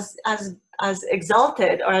as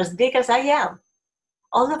exalted or as big as I am.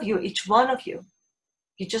 All of you, each one of you.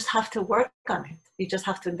 You just have to work on it. You just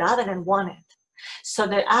have to daven and want it. So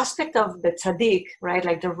the aspect of the tzaddik, right,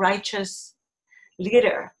 like the righteous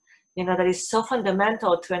leader, that is so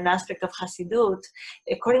fundamental to an aspect of Hasidut,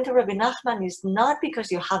 according to Rabbi Nachman, is not because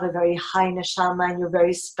you have a very high neshama and you're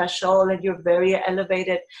very special and you're very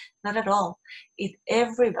elevated. Not at all.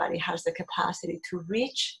 Everybody has the capacity to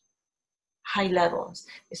reach high levels.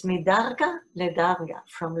 It's midarga ledarga,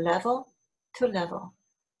 from level to level,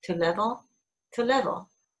 to level, to level,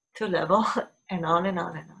 to level, and on and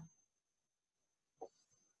on and on.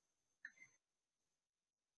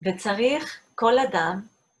 וצריך כל אדם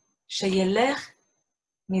שילך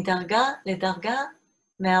מדרגה לדרגה,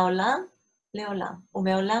 מהעולם לעולם,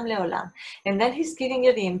 ומעולם לעולם. And then he's giving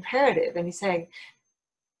you the imperative, and he's saying,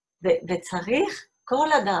 וצריך כל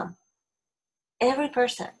אדם, every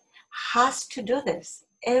person has to do this.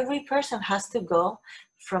 Every person has to go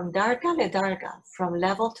from darga ledarga, from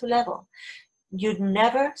level to level. You'd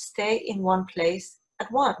never stay in one place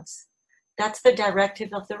at once. That's the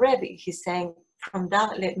directive of the Rebbe. He's saying, from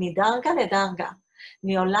מדרגה לדרגה,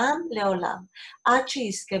 מעולם לעולם, עד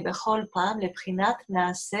שיזכה בכל פעם לבחינת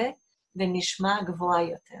נעשה ונשמע גבוהה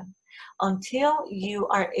יותר. Until you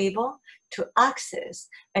are able to access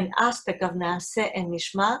an aspect of נעשה and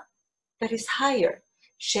נשמע that is higher,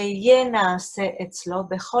 שיהיה נעשה אצלו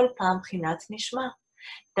בכל פעם בחינת נשמע.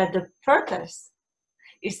 That the purpose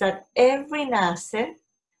is that every נעשה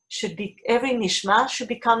every נשמע should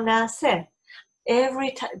become נעשה.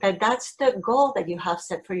 Every time, that's the goal that you have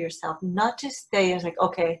set for yourself, not to stay as like,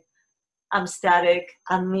 okay, I'm static,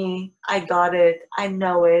 I'm me, I got it, I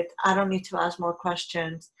know it, I don't need to ask more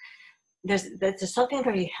questions. There's something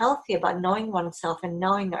very healthy about knowing oneself and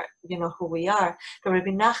knowing who we are. But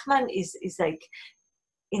Rebbe Nachman is like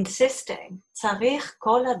insisting, tzarich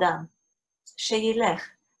kol adam sheyilech,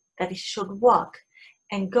 that he should walk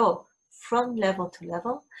and go from level to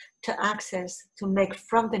level to access, to make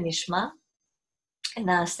from the nishma and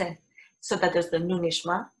naaseh, so that there's the new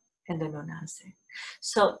nishma and the new naaseh.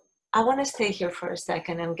 So I want to stay here for a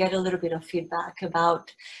second and get a little bit of feedback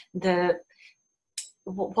about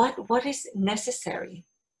what is necessary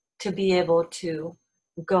to be able to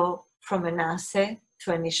go from a naaseh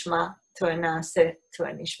to a nishma to a naaseh to a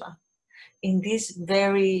nishma in this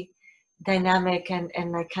very dynamic and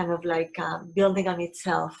like kind of like building on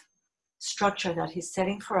itself structure that he's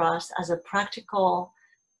setting for us as a practical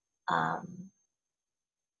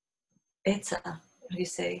etza. How do you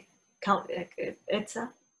say etza?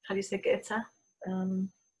 How do you say etza?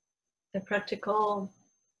 The practical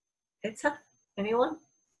etza? Anyone?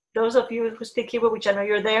 Those of you who speak Hebrew, which I know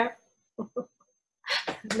you're there.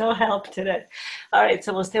 No help today. All right,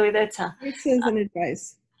 so we'll stay with etza. It says an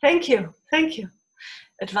advice. Thank you.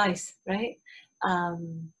 Advice, right? How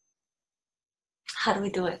do we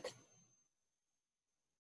do it?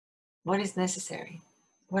 What is necessary?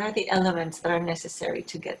 What are the elements that are necessary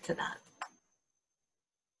to get to that?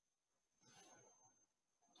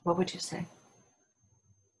 What would you say?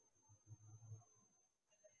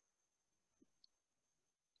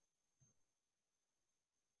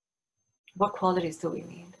 What qualities do we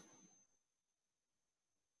need?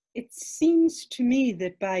 It seems to me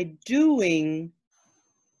that by doing,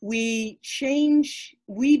 we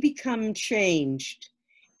become changed,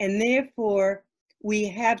 and therefore we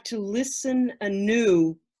have to listen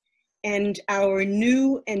anew, and our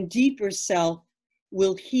new and deeper self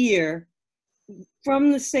will hear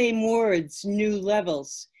from the same words, new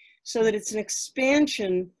levels, so that it's an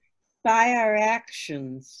expansion by our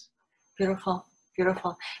actions. Beautiful.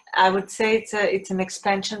 I would say it's an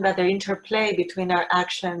expansion by the interplay between our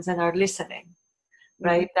actions and our listening,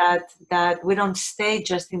 right? That we don't stay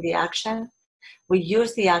just in the action. We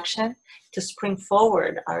use the action to spring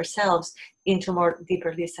forward ourselves into more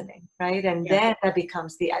deeper listening, right? And then that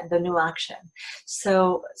becomes the new action.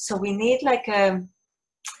 So we need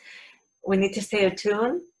we need to stay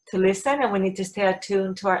attuned to listen, and we need to stay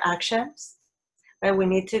attuned to our actions. Right? We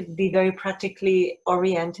need to be very practically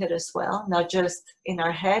oriented as well, not just in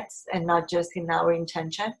our heads and not just in our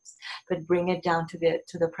intentions, but bring it down to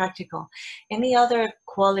the practical. Any other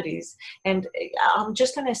qualities? And I'm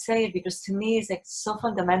just going to say it because to me it's like so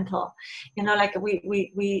fundamental. Like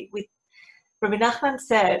Rebbe Nachman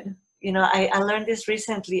said, I learned this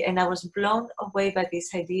recently and I was blown away by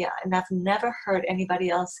this idea, and I've never heard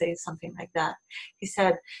anybody else say something like that. He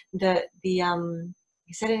said he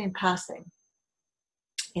said it in passing.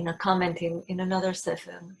 In a comment in another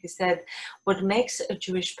sefer, he said, what makes a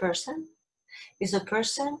Jewish person is a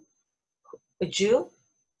Jew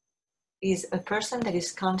is a person that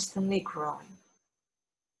is constantly growing.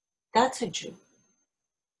 That's a Jew.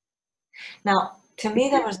 Now, to me,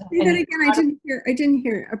 that was... Say that again, I didn't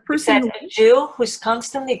hear. A person... A Jew who's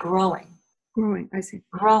constantly growing. Growing, I see.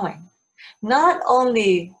 Growing. Not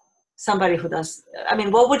only somebody who does...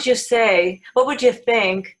 what would you say, what would you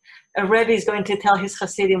think a Rebbe is going to tell his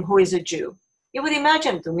Hasidim who is a Jew? You would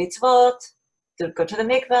imagine, do mitzvot, go to the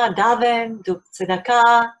mikvah, daven, do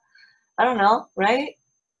tzedakah, I don't know, right?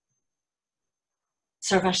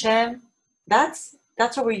 Serve Hashem. That's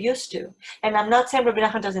what we're used to. And I'm not saying Rebbe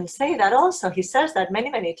Nachman doesn't say that also. He says that many,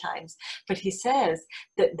 many times. But he says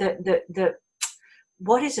that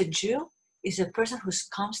what is a Jew is a person who's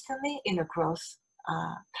constantly in a growth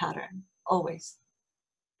pattern, always.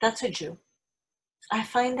 That's a Jew. I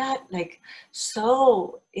find that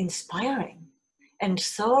so inspiring and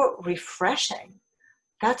so refreshing.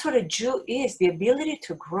 That's what a Jew is, the ability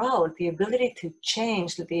to grow, the ability to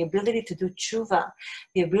change, the ability to do tshuva,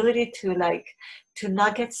 the ability to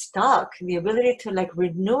not get stuck, the ability to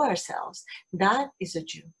renew ourselves. That is a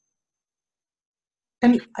Jew.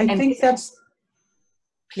 And I think that's,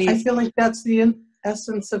 please. I feel like that's the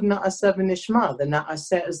essence of Na'aseh v'Nishma. The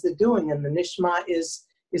Na'aseh is the doing, and the Nishma is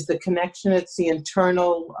the connection. It's the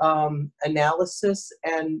internal analysis,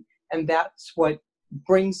 and that's what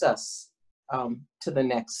brings us to the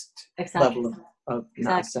next level of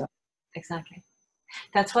Na'aseh. Exactly.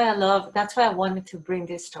 That's why I wanted to bring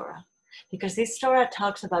this Torah, because this Torah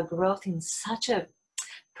talks about growth in such a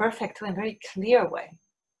perfect and very clear way.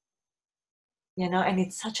 And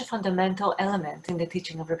it's such a fundamental element in the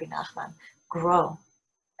teaching of Rebbe Nachman. Grow.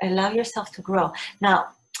 Allow yourself to grow. Now,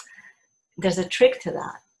 there's a trick to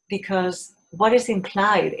that, because what is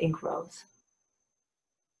implied in growth?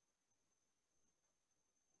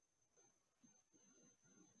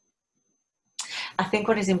 I think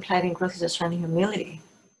what is implied in growth is a certain humility.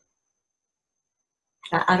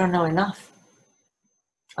 I don't know enough.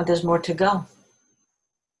 Or there's more to go.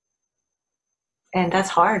 And that's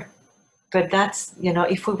hard. But that's,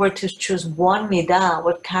 if we were to choose one midah,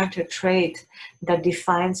 what character trait that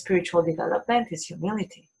defines spiritual development is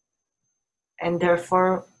humility. And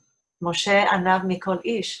therefore, Moshe anav mikol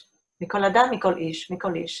ish, mikol adam mikol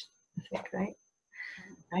ish, I think, right?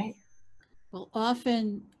 Right? Well,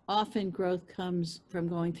 often growth comes from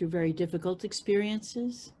going through very difficult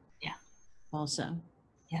experiences. Yeah. Also.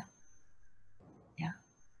 Yeah. Yeah.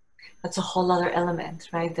 That's a whole other element,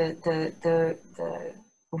 right? The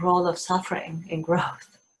role of suffering in growth.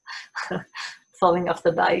 Falling off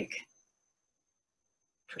the bike.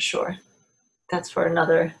 For sure. That's for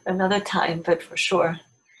another time, but for sure.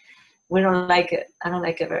 We don't like it. I don't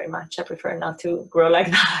like it very much. I prefer not to grow like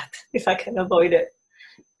that if I can avoid it.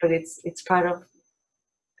 But it's part of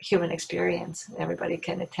human experience. Everybody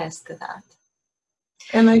can attest to that.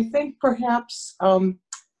 And I think perhaps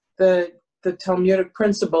the Talmudic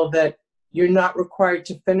principle that you're not required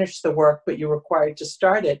to finish the work, but you're required to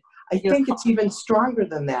start it. I think it's even stronger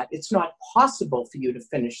than that. It's not possible for you to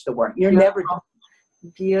finish the work. You're never done.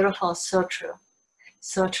 Beautiful. So true.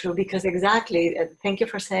 So true. Because exactly, thank you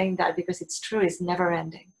for saying that, because it's true. It's never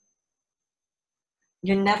ending.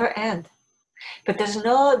 You never end. But there's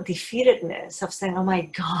no defeatedness of saying, oh my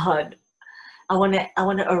God, I want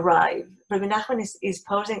to arrive. Rebbe Nachman is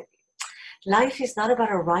posing, life is not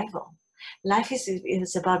about arrival. Life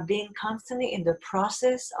is about being constantly in the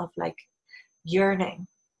process of like yearning.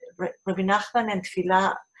 Rebbe Nachman and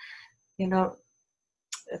Tefillah,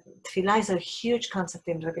 Tefillah is a huge concept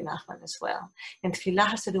in Rebbe Nachman as well. And Tefillah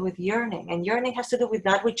has to do with yearning. And yearning has to do with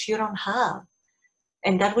that which you don't have.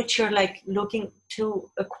 And that which you're like looking to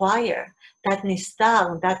acquire. That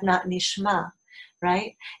nistar, that nishma,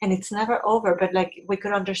 right? And it's never over. But like we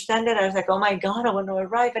could understand it as like, oh my God, I want to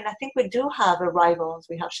arrive. And I think we do have arrivals.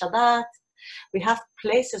 We have Shabbat. We have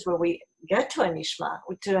places where we get to a nishma,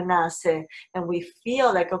 to a nase, and we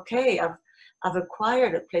feel like, okay, I've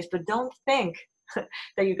acquired a place. But don't think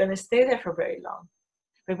that you're going to stay there for very long.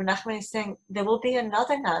 Rebbe Nachman is saying there will be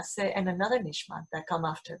another nase and another nishma that come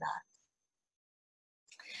after that.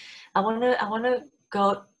 I want to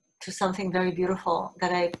go to something very beautiful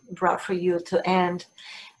that I brought for you to end,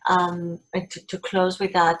 to close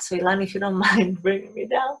with that. So Ilan, if you don't mind bringing me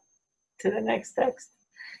down to the next text,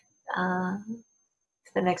 to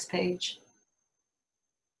the next page.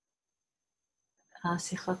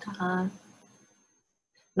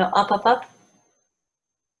 No, up.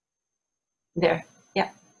 There,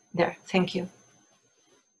 yeah, there, thank you.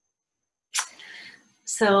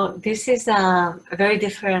 So this is a very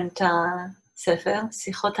different sefer,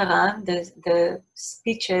 Sichot HaRan, the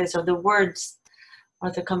speeches or the words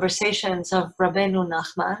or the conversations of Rabbeinu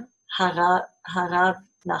Nachman, Harav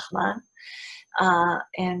Nachman.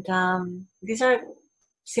 And these are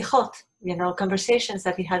Sichot, conversations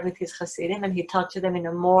that he had with his Hasidim, and he talked to them in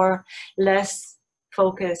a less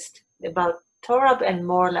focused about Torah and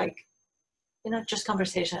more like, just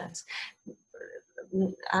conversations.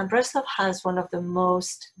 Breslov has one of the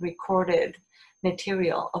most recorded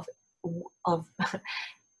material of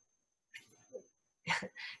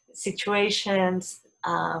situations,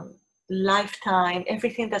 lifetime,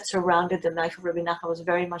 everything that surrounded the life of Rabbi Nachman was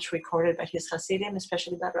very much recorded by his Hasidim,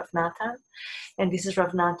 especially by Rav Natan. And this is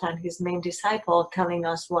Rav Natan, his main disciple, telling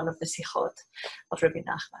us one of the Sichot of Rabbi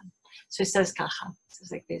Nachman. So he says kacha, he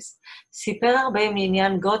says like this, סיפר הרבה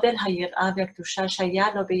מעניין גודל היראה והקדושה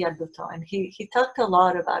שהיה לו בילדותו. And he talked a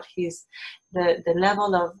lot about the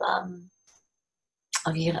level of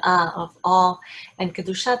יראה, of awe and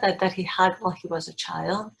kedusha that he had while he was a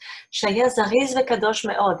child. שהיה זריז וקדוש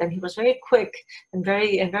מאוד, and he was very quick and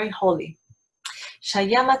very holy.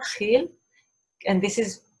 שהיה מתחיל, and this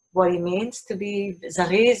is what it means to be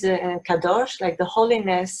zariz and kadosh, like the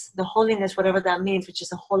holiness, whatever that means, which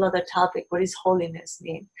is a whole other topic. What does holiness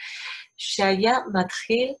mean? שהיה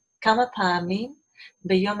מתחיל כמה פעמים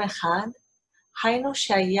ביום אחד, היינו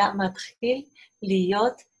שהיה מתחיל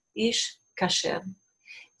להיות איש כשר.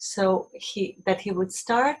 So that he would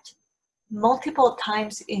start multiple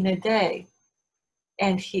times in a day,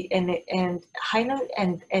 and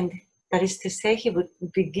that is to say, he would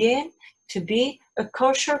begin to be a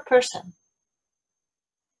kosher person.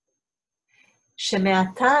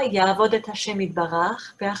 שמעתה יעבוד את השם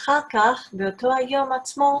יתברך, ואחר כך, באותו היום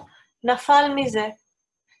עצמו, נפל מזה.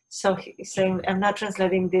 So he's saying, I'm not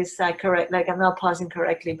translating this correct, like I'm not pausing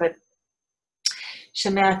correctly, but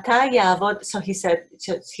שמעתה יעבוד, so he said,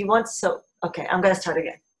 he wants, so, okay, I'm going to start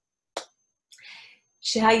again.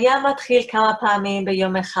 שהיה מתחיל כמה פעמים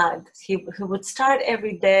ביום אחד. He would start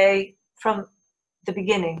every day from the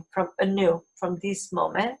beginning, from anew, from this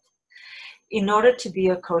moment, in order to be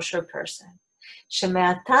a kosher person.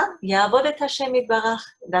 שמעתה יעבוד את השם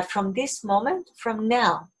יתברך, that from this moment, from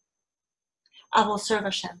now, I will serve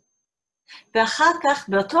Hashem. ואחר כך,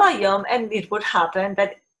 באותו היום, and it would happen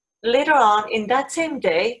that later on, in that same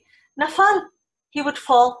day, נפל, he would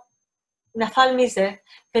fall. נפל מזה,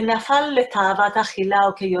 ונפל לתאוות אכילה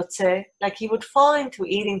או כיוצא, like he would fall into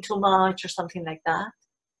eating too much or something like that.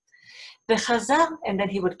 וחזר, and then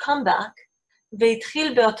he would come back,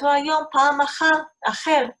 והתחיל באותו היום פעם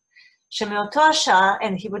אחר, שמאותו השעה,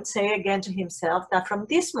 and he would say again to himself that from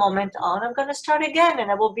this moment on, I'm going to start again, and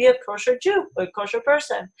I will be a kosher Jew, or a kosher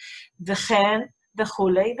person. וכן,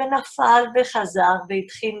 וכולי, ונפל וחזר,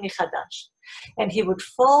 והתחיל מחדש. And he would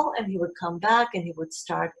fall, and he would come back, and he would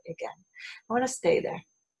start again. I want to stay there.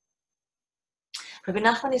 Rebbe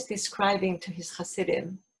Nachman is describing to his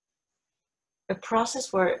Hasidim a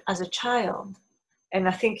process where, as a child, and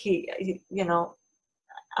I think he you know,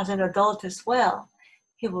 as an adult as well,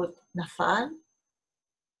 he would nafal,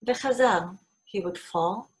 v'chazar, he would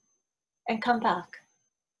fall and come back.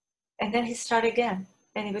 And then he'd start again.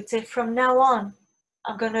 And he would say, from now on,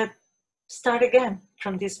 I'm going to start again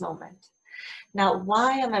from this moment. Now,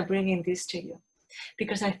 why am I bringing this to you?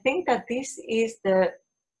 Because I think that this is the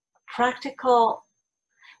practical,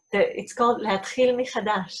 it's called להתחיל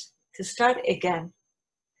מחדש, to start again.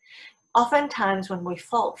 Oftentimes when we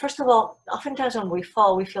fall, first of all, oftentimes when we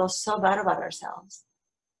fall, we feel so bad about ourselves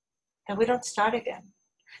that we don't start again.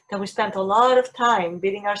 That we spent a lot of time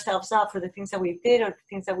beating ourselves up for the things that we did or the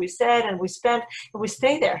things that we said, and we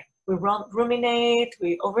stay there. We ruminate,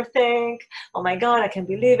 we overthink. Oh my God, I can't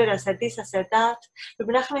believe it. I said this, I said that.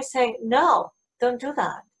 Rebbe Nachman is saying, no, don't do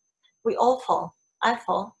that. We all fall. I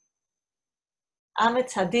fall. I'm a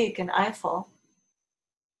tzaddik and I fall.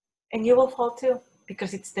 And you will fall too,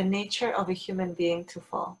 because it's the nature of a human being to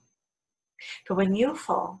fall. But when you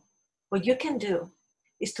fall, what you can do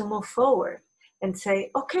is to move forward and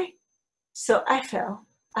say, okay, so I fell.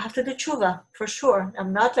 I have to do tshuva, for sure.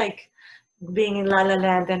 I'm not like being in la la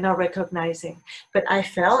land and not recognizing. But I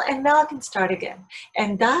fell, and now I can start again.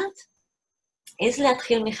 And that is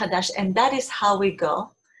להתחיל מחדש, and that is how we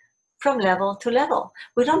go from level to level.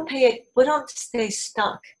 We don't stay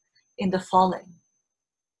stuck in the falling.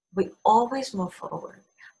 We always move forward.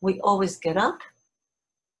 We always get up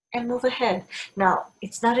and move ahead. Now,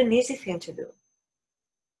 it's not an easy thing to do.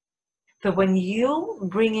 But when you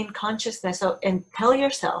bring in consciousness and tell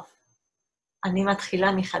yourself, אני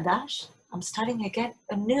מתחילה מחדש, I'm starting again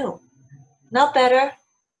anew. Not better,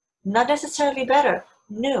 not necessarily better,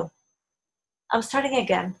 new. I'm starting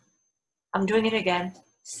again. I'm doing it again.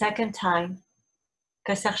 Second time,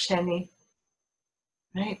 Pesach Sheni.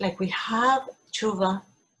 Right? Like we have tshuva.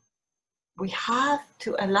 We have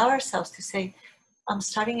to allow ourselves to say, I'm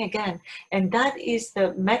starting again. And that is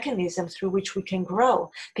the mechanism through which we can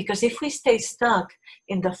grow. Because if we stay stuck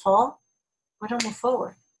in the fall, we don't move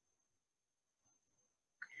forward.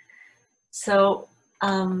 So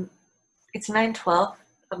it's 9:12.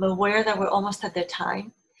 I'm aware that we're almost at the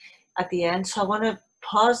time, at the end. So I want to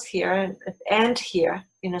pause here and end here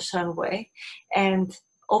in a certain way and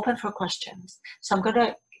open for questions. So I'm going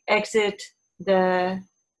to exit the,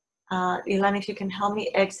 Ilan, if you can help me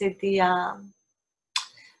exit the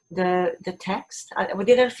text. We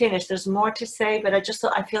didn't finish. There's more to say, but I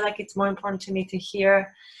feel like it's more important to me to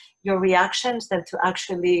hear your reactions than to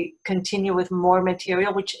actually continue with more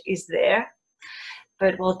material, which is there.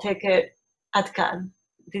 But we'll take it ad kan.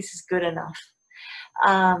 This is good enough.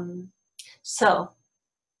 So,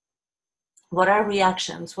 what are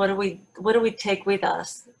reactions? What do we take with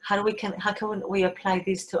us? How can we apply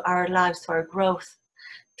this to our lives, to our growth,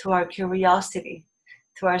 to our curiosity,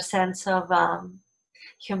 to our sense of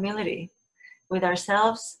humility with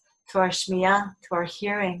ourselves, to our shmiyah, to our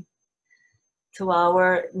hearing, to our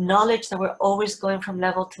knowledge that we're always going from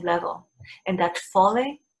level to level, and that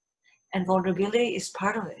falling and vulnerability is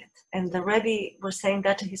part of it. And the Rebbe was saying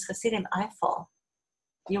that to his Hasidim, I fall.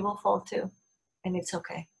 You will fall too, and it's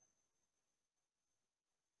okay.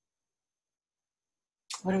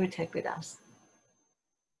 What do we take with us?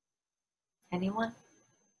 Anyone?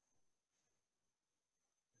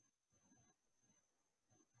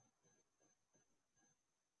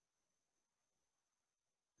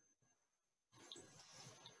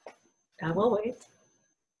 I will wait.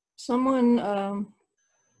 Someone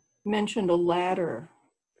mentioned a ladder.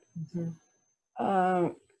 Mm-hmm.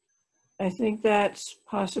 I think that's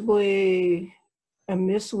possibly a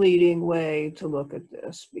misleading way to look at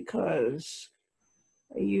this, because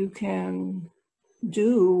you can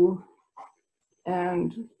do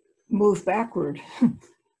and move backward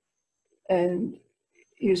and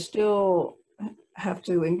you still have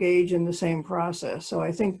to engage in the same process. So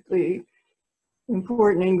I think the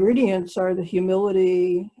important ingredients are the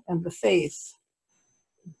humility and the faith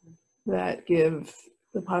that give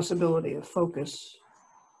the possibility of focus.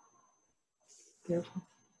 Beautiful.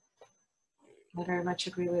 I very much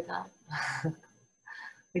agree with that.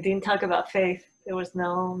 We didn't talk about faith. There was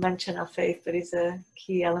no mention of faith, but it's a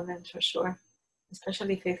key element for sure,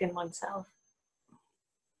 especially faith in oneself.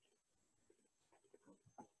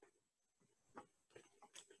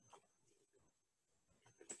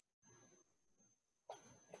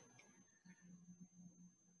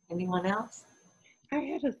 Anyone else? I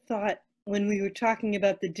had a thought when we were talking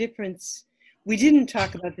about the difference. We didn't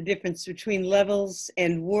talk about the difference between levels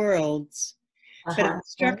and worlds, but it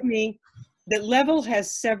struck me that level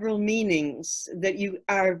has several meanings, that you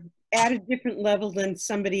are at a different level than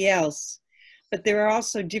somebody else, but there are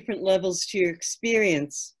also different levels to your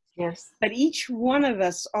experience. Yes. But each one of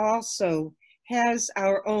us also has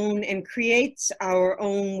our own and creates our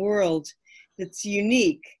own world that's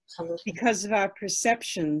unique. Absolutely. Because of our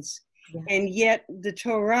perceptions. Yeah. And yet the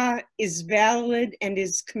Torah is valid and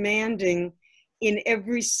is commanding in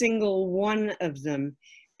every single one of them.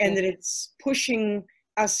 And that it's pushing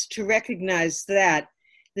us to recognize that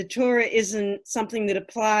the Torah isn't something that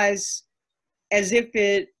applies as if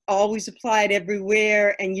it always applied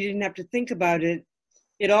everywhere and you didn't have to think about it.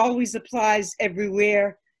 It always applies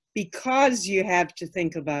everywhere because you have to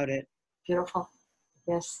think about it. Beautiful.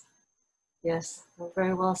 Yes. Yes.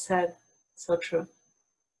 Very well said. So true.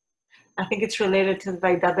 I think it's related to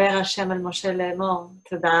Vaydaber Hashem el Moshe le'emor,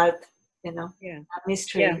 to that, that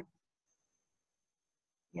mystery. Yeah.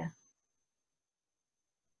 Yeah.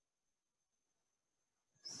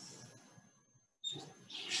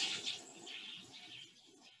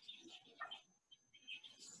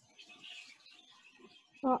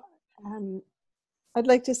 Well, I'd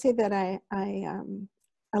like to say that I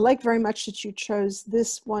like very much that you chose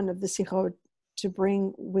this one of the Sichot to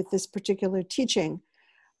bring with this particular teaching,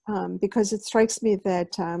 because it strikes me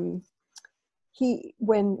that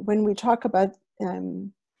when we talk about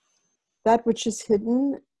that which is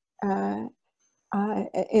hidden in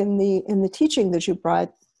the teaching that you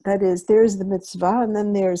brought, that is, there's the mitzvah and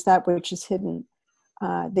then there's that which is hidden,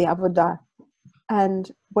 the avodah.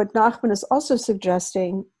 And what Nachman is also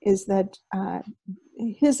suggesting is that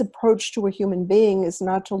his approach to a human being is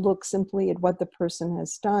not to look simply at what the person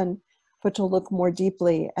has done, but to look more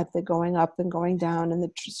deeply at the going up and going down and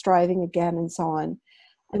the striving again and so on.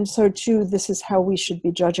 And so too, this is how we should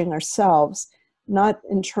be judging ourselves, not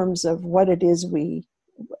in terms of what it is we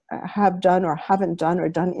have done or haven't done or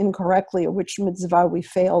done incorrectly, or which mitzvah we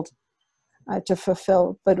failed to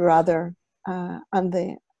fulfill, but rather on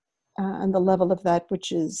the level of that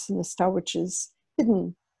which is nista, which is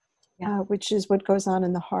hidden, which is what goes on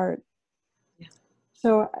in the heart. Yeah.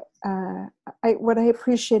 So what I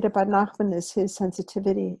appreciate about Nachman is his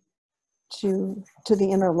sensitivity to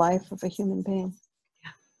the inner life of a human being.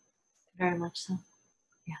 Yeah, very much so.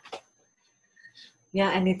 Yeah.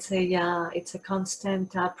 Yeah, and it's a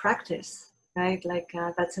constant practice, right? Like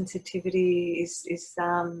that sensitivity is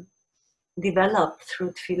developed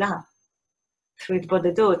through tefillah, through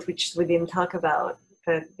bodedut, which we didn't talk about,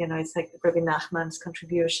 but it's like Rebbe Nachman's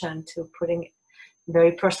contribution to putting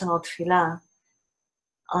very personal tefillah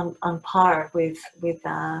on par with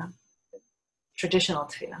traditional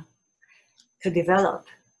tefillah, to develop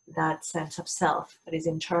that sense of self that is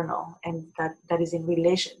internal and that is in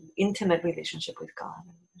intimate relationship with God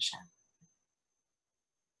and Hashem.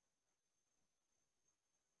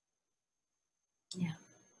 Yeah.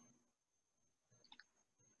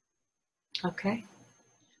 Okay.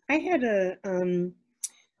 I had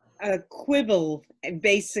a quibble,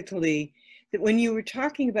 basically, that when you were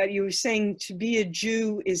talking about, you were saying to be a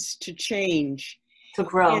Jew is to change. To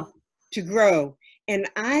grow. To grow. And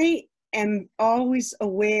I am always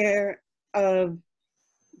aware of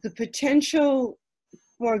the potential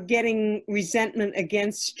for getting resentment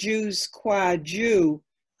against Jews qua Jew,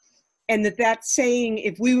 and that saying,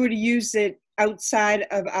 if we were to use it outside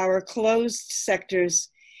of our closed sectors,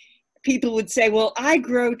 people would say, well, I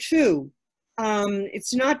grow too.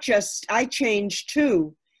 It's not just I change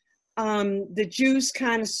too. The Jews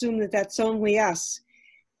can't assume that that's only us.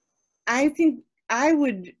 I think I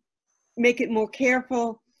would make it more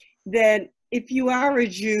careful that if you are a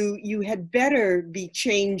Jew, you had better be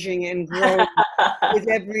changing and growing with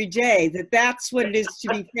every day, that's what it is to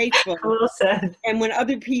be faithful. Well said. And when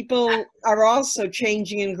other people are also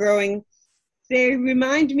changing and growing, they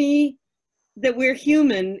remind me that we're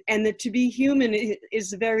human, and that to be human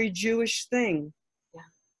is a very Jewish thing.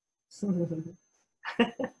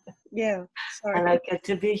 Yeah, sorry. I like it.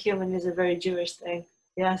 To be human is a very Jewish thing.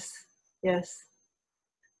 Yes, yes,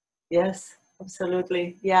 yes,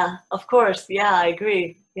 absolutely. Yeah, of course. Yeah, I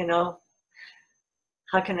agree. You know,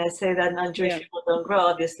 how can I say that non-Jewish people don't grow?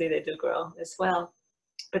 Obviously, they do grow as well.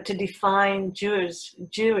 But to define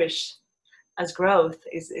Jewish as growth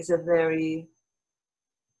is a very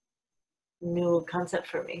new concept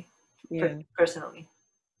for me, personally.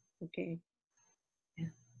 Okay.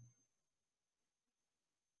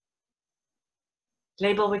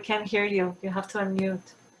 Label, we can't hear you. You have to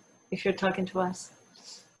unmute if you're talking to us.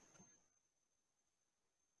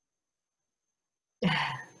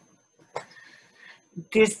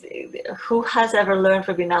 Who has ever learned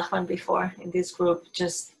Rabbi Nachman before in this group?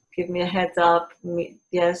 Just give me a heads up.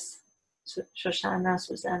 Yes, Shoshana,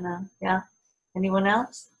 Susanna, yeah. Anyone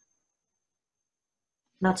else?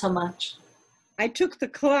 Not so much. I took the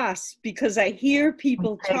class because I hear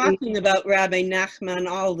people talking about Rabbi Nachman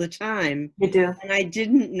all the time. You do. And I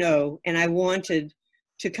didn't know, and I wanted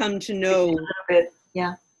to come to know. A little bit,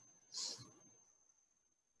 yeah.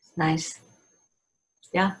 Nice.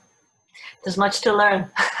 Yeah. There's much to learn.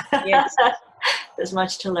 Yes. There's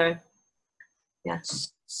much to learn.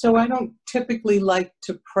 Yes. So I don't typically like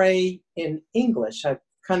to pray in English. I've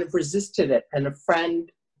kind of resisted it. And a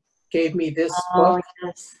friend gave me this book.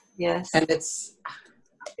 Yes. Yes. And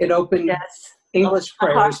it opened English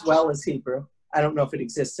prayer as well as Hebrew. I don't know if it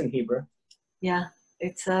exists in Hebrew. Yeah.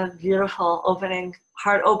 It's a beautiful opening,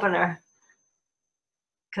 heart opener.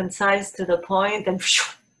 Concise, to the point, and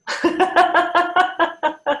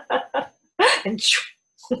and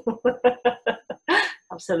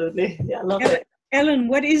absolutely. Yeah, I love it. Ellen,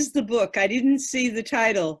 what is the book? I didn't see the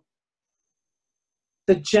title.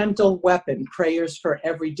 The Gentle Weapon, Prayers for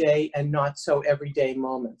Everyday and Not So Everyday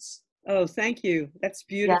Moments. Oh, thank you. That's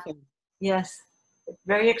beautiful. Yeah. Yes.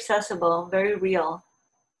 Very accessible, very real.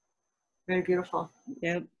 Very beautiful.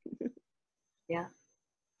 Yep. Yeah.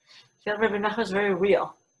 I feel Rebbe Nachman is very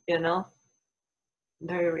real, you know?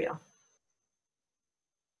 Very real.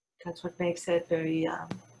 That's what makes it very...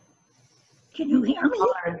 Can you hear me?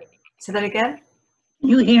 Say that again?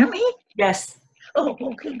 You hear me? Yes. Oh,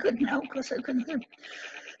 okay, good now, because I can hear.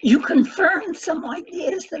 You confirmed some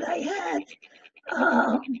ideas that I had,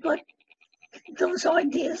 but those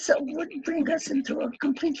ideas would bring us into a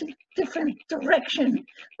completely different direction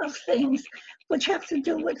of things, which have to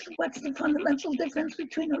do with what's the fundamental difference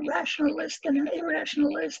between a rationalist and an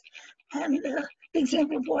irrationalist, and the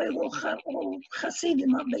example of why all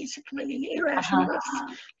Hasidim are basically irrationalists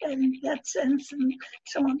in that sense, and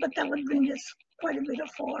so on. But that would bring us quite a bit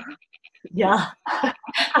afar. Yeah,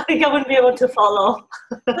 I think I wouldn't be able to follow.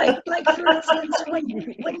 like for instance, when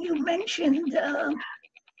you mentioned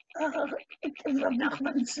Rav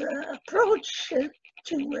Nachman's approach to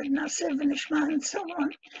Nasiv and Ishma and so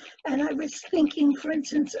on, and I was thinking, for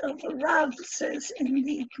instance, of Rav says in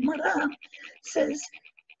the Gemara, says,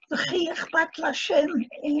 "V'chi echpat l'Hashem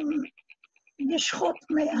im nishchot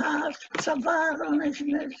מהצוואר או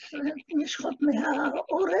nishchot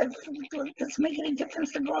מהעורף." Does it make any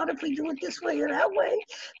difference to God if we do it this way or that way?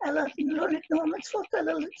 אלא לא ניתנו המצוות,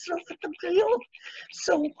 אלא לצרוף את הבריות.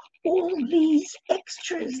 So all these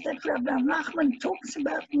extras that Rabbi Nachman talks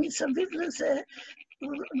about, מסביב לזה,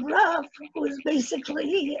 Rav, who is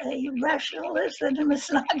basically a rationalist and a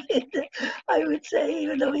Masnagid, I would say,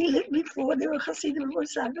 even though he lived before there were Hasidim and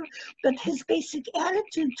Masnagid, but his basic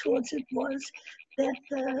attitude towards it was that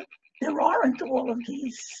there aren't all of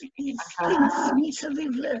these things.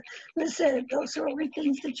 Those are only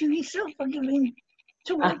things that you yourself are giving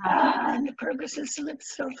to it, and the purpose is to lift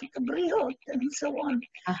stuff at the briot and so on.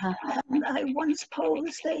 And I once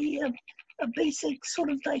posed a basic sort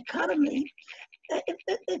of dichotomy.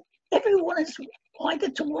 Everyone is either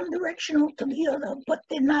to one direction or to the other, but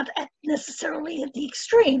they're not necessarily at the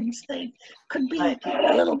extremes. They could be a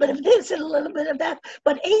little bit of this and a little bit of that,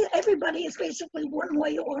 but everybody is basically one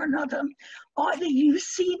way or another. Either you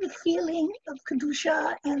see the feeling of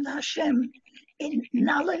Kedusha and Hashem in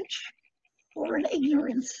knowledge or in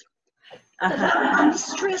ignorance. He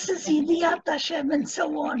stresses Yidiyat Hashem and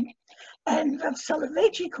so on. And Rav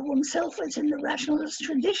Soloveitchik, who himself is in the rationalist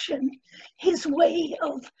tradition, his way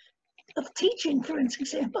of of teaching, for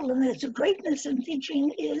example, and there's a greatness in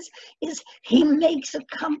teaching is he makes a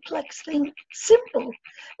complex thing simple.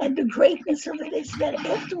 And the greatness of it is that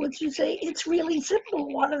afterwards you say, it's really simple.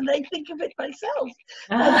 Why don't I think of it myself?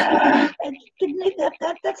 And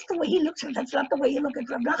that's the way he looks at it. That's not the way you look at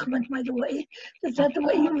Rav Nachman, by the way. That's not the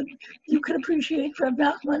way you could appreciate Rav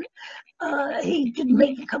Nachman. He didn't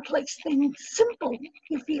make a complex thing simple,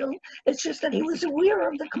 you feel. It's just that he was aware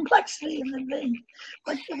of the complexity of the thing.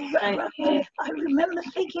 But I remember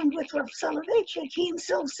thinking with Rav Soloveitchik, he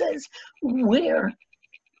himself says, where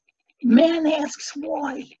man asks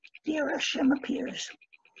why, there Hashem appears.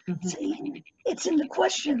 See, it's in the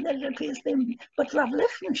question that it appears to him. But Rav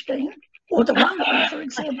Lichtenstein, or the Rambam, for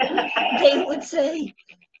example, they would say,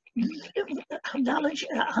 knowledge,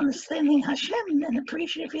 understanding Hashem and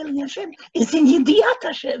appreciating feeling Hashem is in Yediyat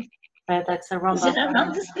Hashem. Right, that's a Rambam. Is it an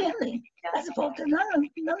understanding as opposed to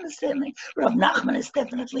non-understanding? Rav Nachman is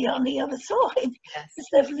definitely on the other side. Yes. It's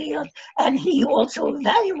definitely and he also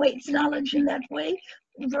evaluates knowledge in that way.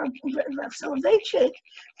 Rav Soloveitchik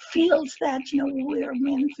feels that, where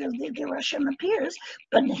men feel there Hashem appears,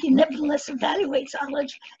 but he nevertheless evaluates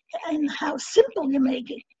knowledge and how simple you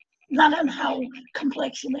make it, not on how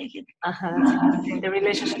complex you make it. The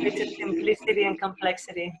relationship between simplicity and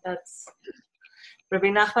complexity. That's Rabbi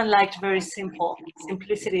Nachman liked very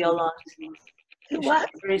simplicity a lot. What?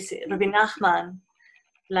 Rabbi Nachman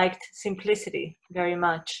liked simplicity very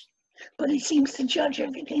much. But he seems to judge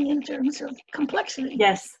everything in terms of complexity.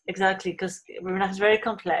 Yes, exactly, because Rabbi Nachman is very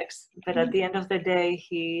complex, but at the end of the day,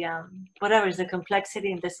 he, whatever, is the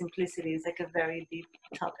complexity and the simplicity is like a very deep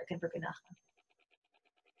topic in Rabbi Nachman.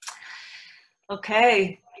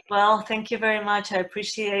 Okay, well, thank you very much. I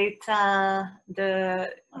appreciate the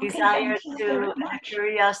desire the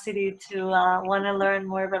curiosity to want to learn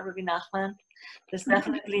more about Rabbi Nachman. There's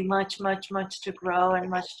definitely much to grow and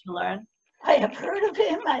much to learn. I have heard of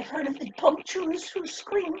him. I've heard of the punctuals who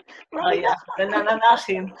scream. Oh yeah, the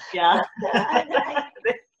Nananachim. Yeah. I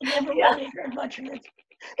never really heard much of it.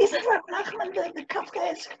 Isn't Rav Nachman the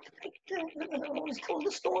Kafkaesque who told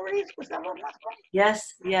the stories? Was that Rav Nachman?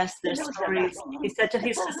 Yes, there's stories. He said to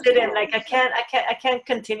his student, like, I can't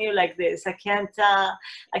continue like this. I can't. I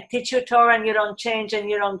teach you Torah and you don't change and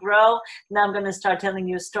you don't grow. Now I'm going to start telling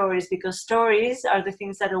you stories, because stories are the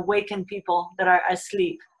things that awaken people that are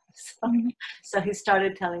asleep. So he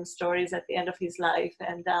started telling stories at the end of his life,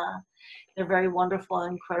 and they're very wonderful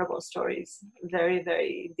and incredible stories, very,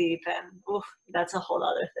 very deep, and that's a whole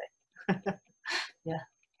other thing. Yeah.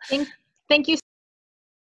 Thank you